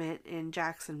apartment in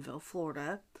Jacksonville,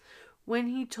 Florida, when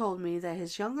he told me that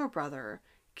his younger brother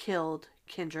killed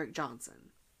Kendrick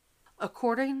Johnson.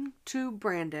 According to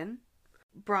Brandon,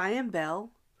 Brian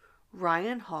Bell,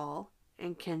 Ryan Hall,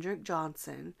 and Kendrick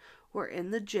Johnson were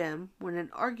in the gym when an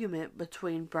argument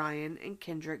between Brian and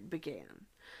Kendrick began.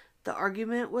 The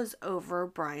argument was over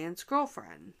Brian's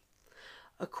girlfriend.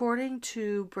 According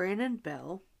to Brandon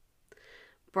Bell,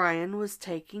 Brian was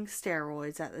taking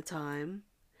steroids at the time,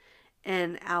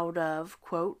 and out of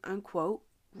quote-unquote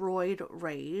roid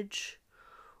rage,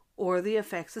 or the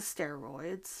effects of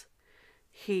steroids,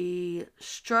 he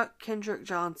struck Kendrick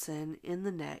Johnson in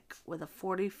the neck with a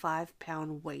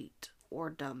 45-pound weight or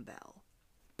dumbbell.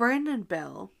 Brandon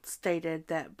Bell stated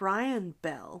that Brian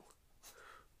Bell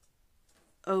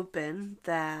opened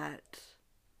that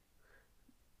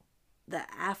the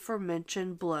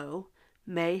aforementioned blow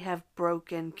may have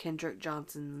broken Kendrick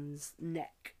Johnson's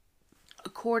neck.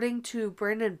 According to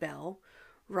Brandon Bell,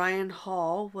 Ryan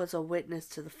Hall was a witness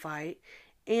to the fight,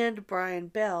 and Brian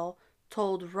Bell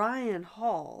told Ryan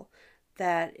Hall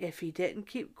that if he didn't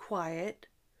keep quiet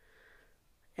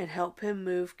and help him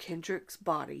move Kendrick's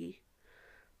body,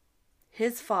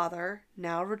 his father,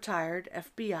 now retired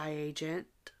FBI agent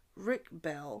Rick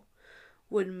Bell,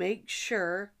 would make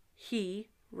sure he,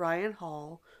 Ryan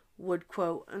Hall, would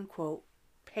quote-unquote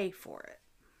pay for it.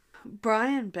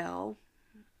 Brian Bell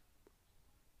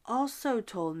also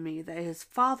told me that his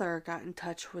father got in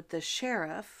touch with the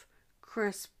sheriff,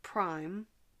 Chris Prime,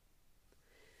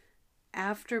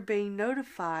 after being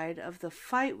notified of the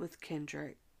fight with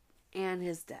Kendrick and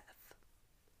his death.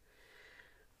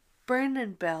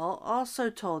 Brandon Bell also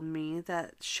told me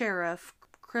that Sheriff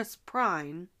Chris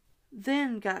Prine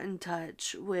then got in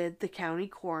touch with the county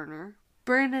coroner.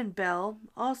 Brandon Bell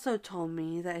also told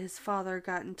me that his father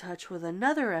got in touch with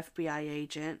another FBI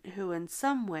agent who in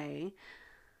some way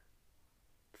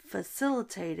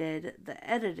facilitated the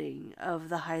editing of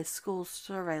the high school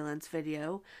surveillance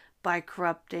video by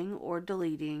corrupting or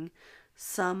deleting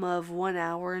some of 1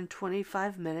 hour and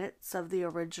 25 minutes of the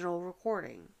original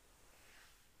recording.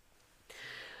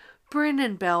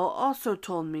 Brandon Bell also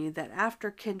told me that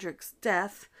after Kendrick's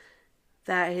death,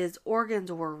 that his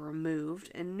organs were removed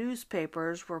and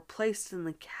newspapers were placed in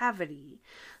the cavity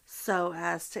so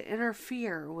as to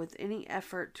interfere with any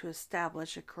effort to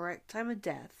establish a correct time of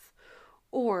death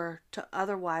or to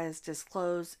otherwise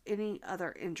disclose any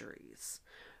other injuries.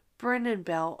 Brandon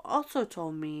Bell also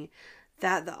told me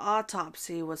that the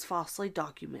autopsy was falsely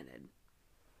documented.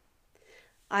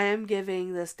 I am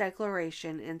giving this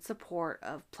declaration in support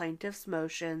of plaintiff's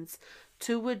motions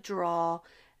to withdraw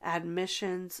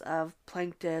admissions of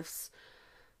plaintiff's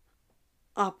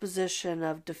opposition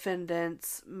of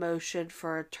defendant's motion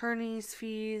for attorney's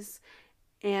fees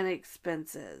and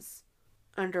expenses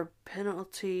under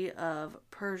penalty of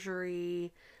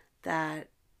perjury that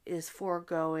is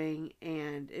foregoing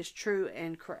and is true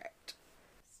and correct.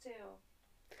 Still,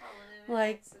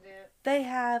 Like, accident. They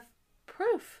have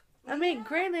proof. I mean, Yeah.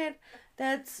 granted,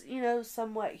 that's,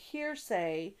 somewhat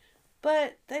hearsay,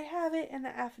 but they have it in the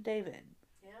affidavit.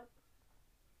 Yep.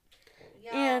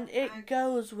 Y'all, And it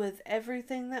goes with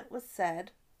everything that was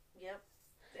said. Yep.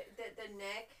 The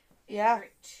neck. Yeah.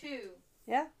 Two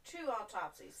Yeah.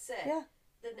 autopsies said Yeah.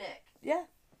 the neck. Yeah.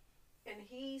 And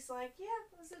he's like, yeah,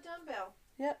 it was a dumbbell.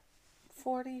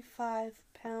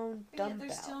 45-pound But dumbbell. yet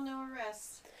there's still no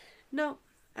arrest. No,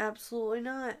 absolutely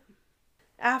not.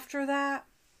 After that,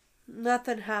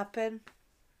 nothing happened.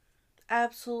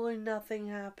 Absolutely nothing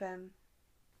happened.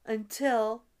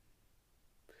 Until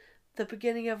the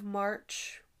beginning of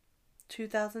March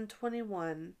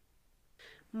 2021.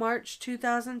 March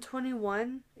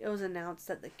 2021, it was announced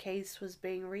that the case was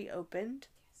being reopened.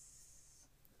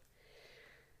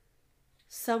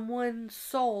 Someone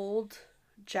sold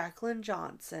Jacqueline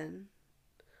Johnson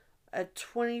a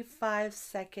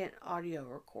 25-second audio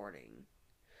recording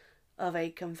of a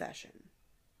confession.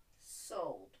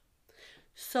 Sold.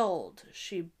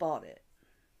 She bought it.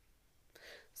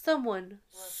 Someone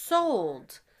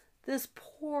sold this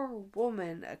poor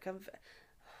woman a confession.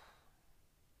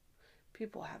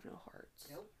 People have no hearts.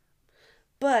 Nope.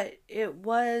 But it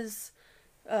was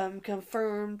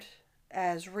confirmed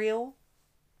as real.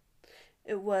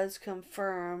 It was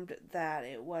confirmed that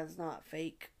it was not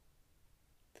fake.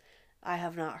 I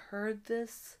have not heard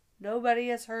this. Nobody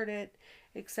has heard it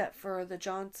except for the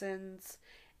Johnsons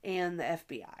and the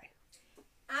FBI.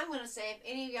 I'm going to say if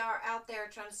any of y'all are out there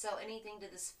trying to sell anything to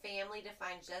this family to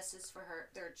find justice for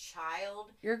their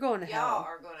child, You're going to y'all hell.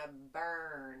 are going to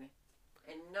burn.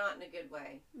 And not in a good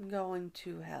way. Going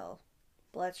to hell.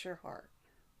 Bless your heart.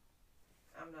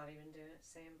 I'm not even doing it.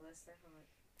 Saying bless their heart.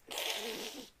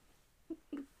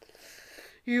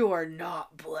 You are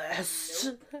not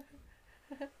blessed.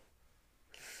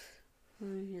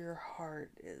 Your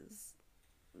heart is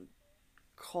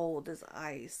cold as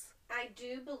ice. I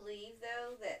do believe,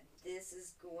 though, that this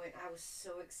is going... I was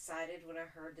so excited when I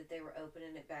heard that they were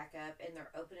opening it back up, and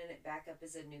they're opening it back up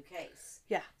as a new case.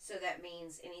 Yeah. So that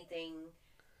means anything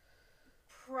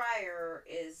prior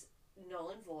is null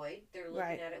and void. They're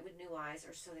looking at it with new eyes,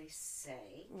 or so they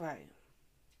say. Right.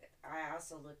 I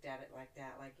also looked at it like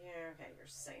that, like, yeah, okay, you're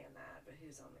saying that, but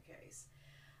who's on the case?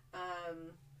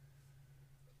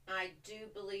 I do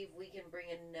believe we can bring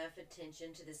enough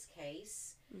attention to this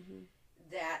case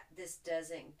that this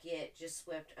doesn't get just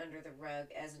swept under the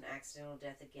rug as an accidental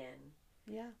death again.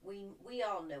 Yeah. We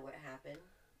all know what happened.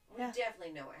 We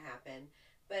definitely know what happened.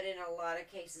 But in a lot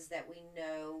of cases that we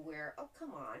know where, oh,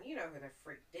 come on, you know who the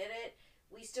freak did it,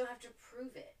 we still have to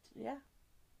prove it. Yeah.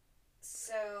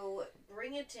 So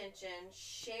bring attention,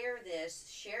 share this,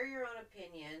 share your own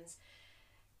opinions,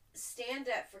 stand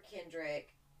up for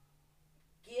Kendrick,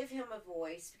 give him a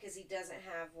voice because he doesn't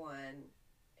have one,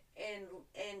 and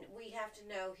we have to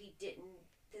know he didn't.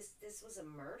 This was a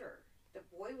murder. The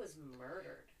boy was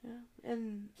murdered. Yeah.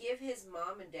 And give his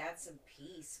mom and dad some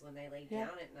peace when they lay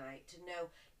down at night to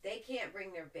know they can't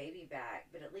bring their baby back,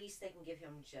 but at least they can give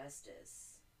him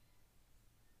justice.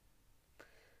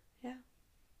 Yeah.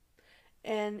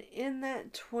 And in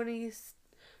that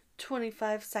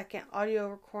 25-second audio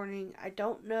recording, I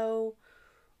don't know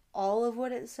all of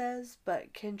what it says,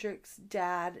 but Kendrick's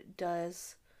dad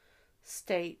does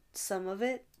state some of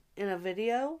it in a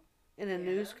video, in a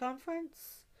news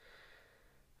conference.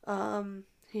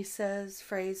 He says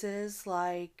phrases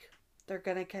like, "They're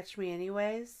gonna catch me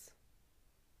anyways.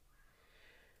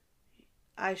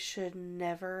 I should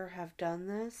never have done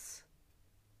this.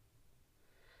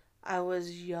 I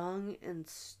was young and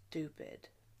stupid.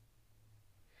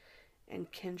 And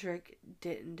Kendrick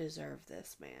didn't deserve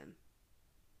this, man.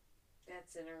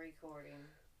 That's in a recording.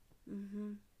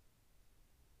 Mm-hmm.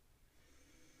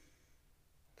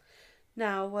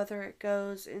 Now, whether it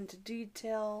goes into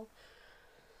detail,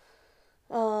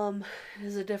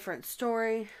 is a different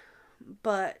story.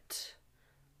 But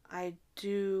I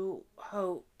do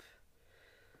hope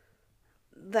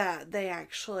that they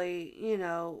actually,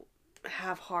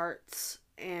 have hearts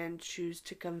and choose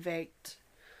to convict,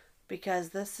 because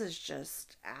this is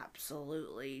just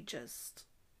absolutely just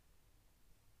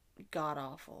god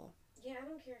awful. Yeah, I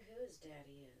don't care who his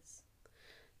daddy is.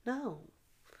 No,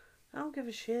 I don't give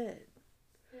a shit.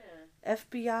 Yeah.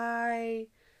 FBI,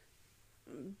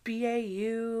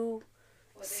 BAU,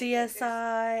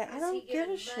 CSI, I don't give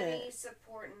a shit. Money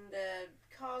supporting the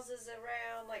causes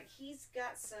around, like he's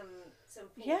got some pull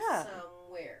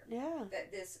somewhere. Yeah.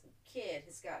 That this kid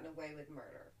has gotten away with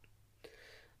murder.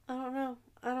 I don't know.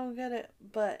 I don't get it,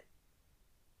 but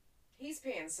he's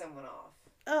paying someone off.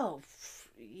 Oh,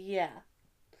 yeah.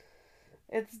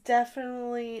 It's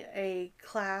definitely a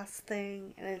class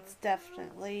thing, and it's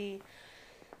definitely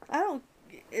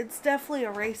it's definitely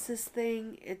a racist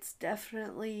thing. It's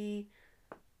definitely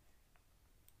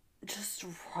just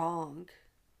wrong.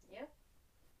 Yep.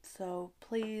 So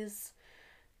please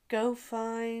go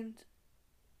find.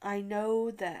 I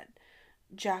know that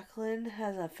Jacqueline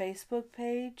has a Facebook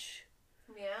page.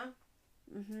 Yeah.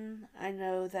 I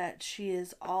know that she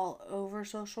is all over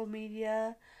social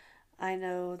media. I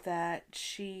know that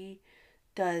she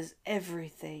does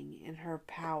everything in her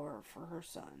power for her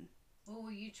son. Well,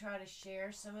 will you try to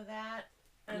share some of that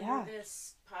under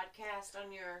this podcast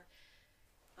on your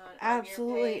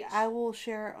Absolutely. your page? I will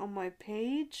share it on my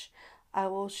page. I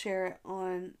will share it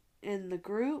in the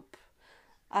group.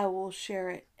 I will share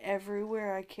it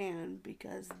everywhere I can,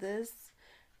 because this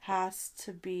has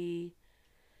to be,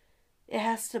 it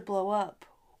has to blow up,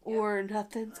 or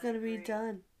nothing's going to be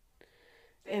done.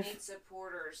 They need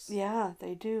supporters. Yeah,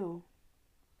 they do.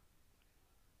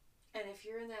 And if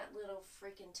you're in that little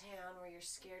freaking town where you're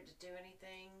scared to do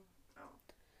anything, I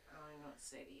don't even know what to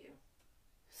say to you.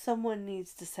 Someone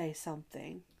needs to say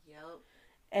something. Yep.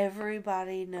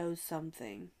 Everybody knows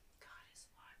something. God is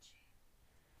watching.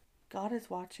 God is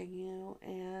watching you,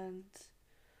 and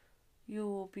you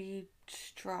will be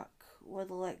struck with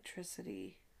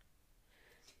electricity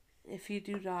if you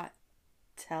do not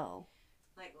tell.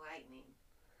 Like lightning.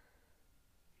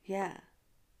 Yeah.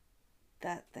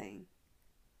 That thing.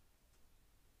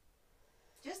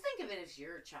 Just think of it as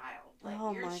your child. Like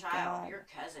your child, God. Your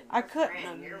cousin, I couldn't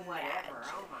friend, your whatever.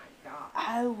 Oh my God.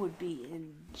 I would be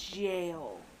in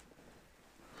jail.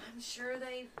 I'm sure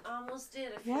they almost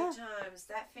did a few times.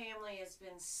 That family has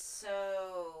been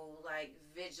so,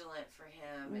 vigilant for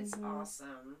him. It's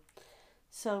awesome.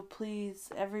 So please,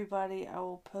 everybody, I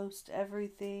will post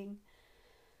everything.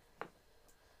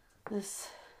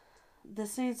 This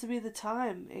needs to be the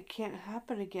time. It can't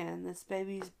happen again. This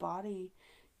baby's body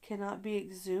cannot be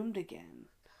exhumed again.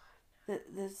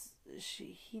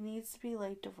 He needs to be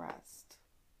laid to rest.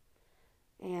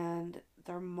 And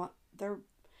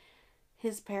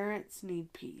his parents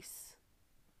need peace.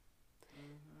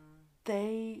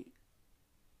 They,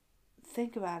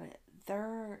 think about it,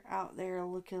 they're out there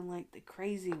looking like the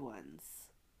crazy ones,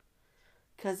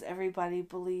 because everybody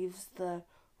believes the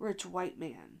rich white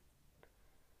man.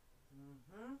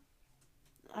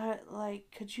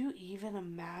 Could you even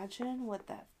imagine what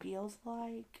that feels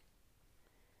like?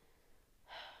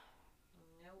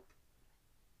 Nope.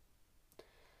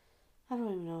 I don't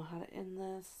even know how to end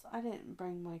this. I didn't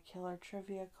bring my killer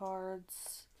trivia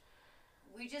cards.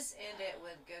 We just end it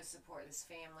with go support this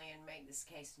family and make this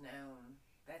case known.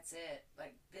 That's it.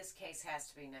 This case has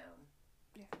to be known.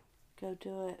 Yeah. Go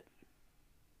do it.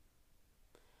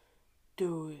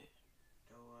 Do it.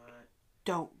 Do it.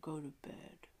 Don't go to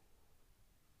bed.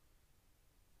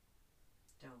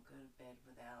 Don't go to bed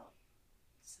without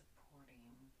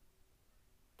supporting.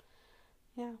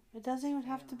 Yeah, it doesn't even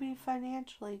have to be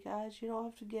financially, guys. You don't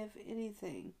have to give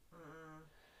anything.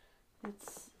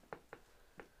 It's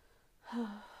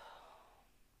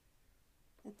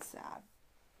sad.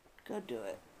 Go do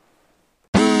it.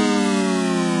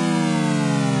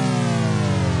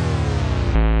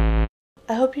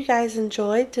 I hope you guys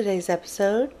enjoyed today's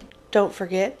episode. Don't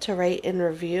forget to rate and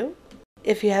review.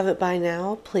 If you haven't by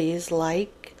now, please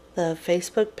like the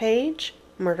Facebook page,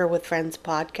 Murder with Friends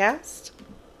Podcast.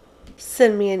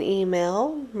 Send me an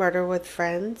email,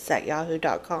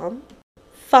 murderwithfriends@yahoo.com.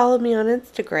 Follow me on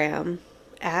Instagram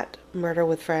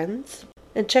 @murderwithfriends.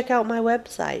 And check out my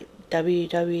website,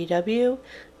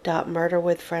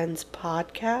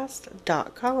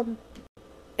 www.murderwithfriendspodcast.com.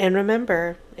 And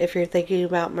remember, if you're thinking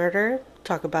about murder,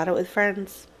 talk about it with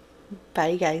friends.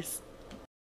 Bye, guys.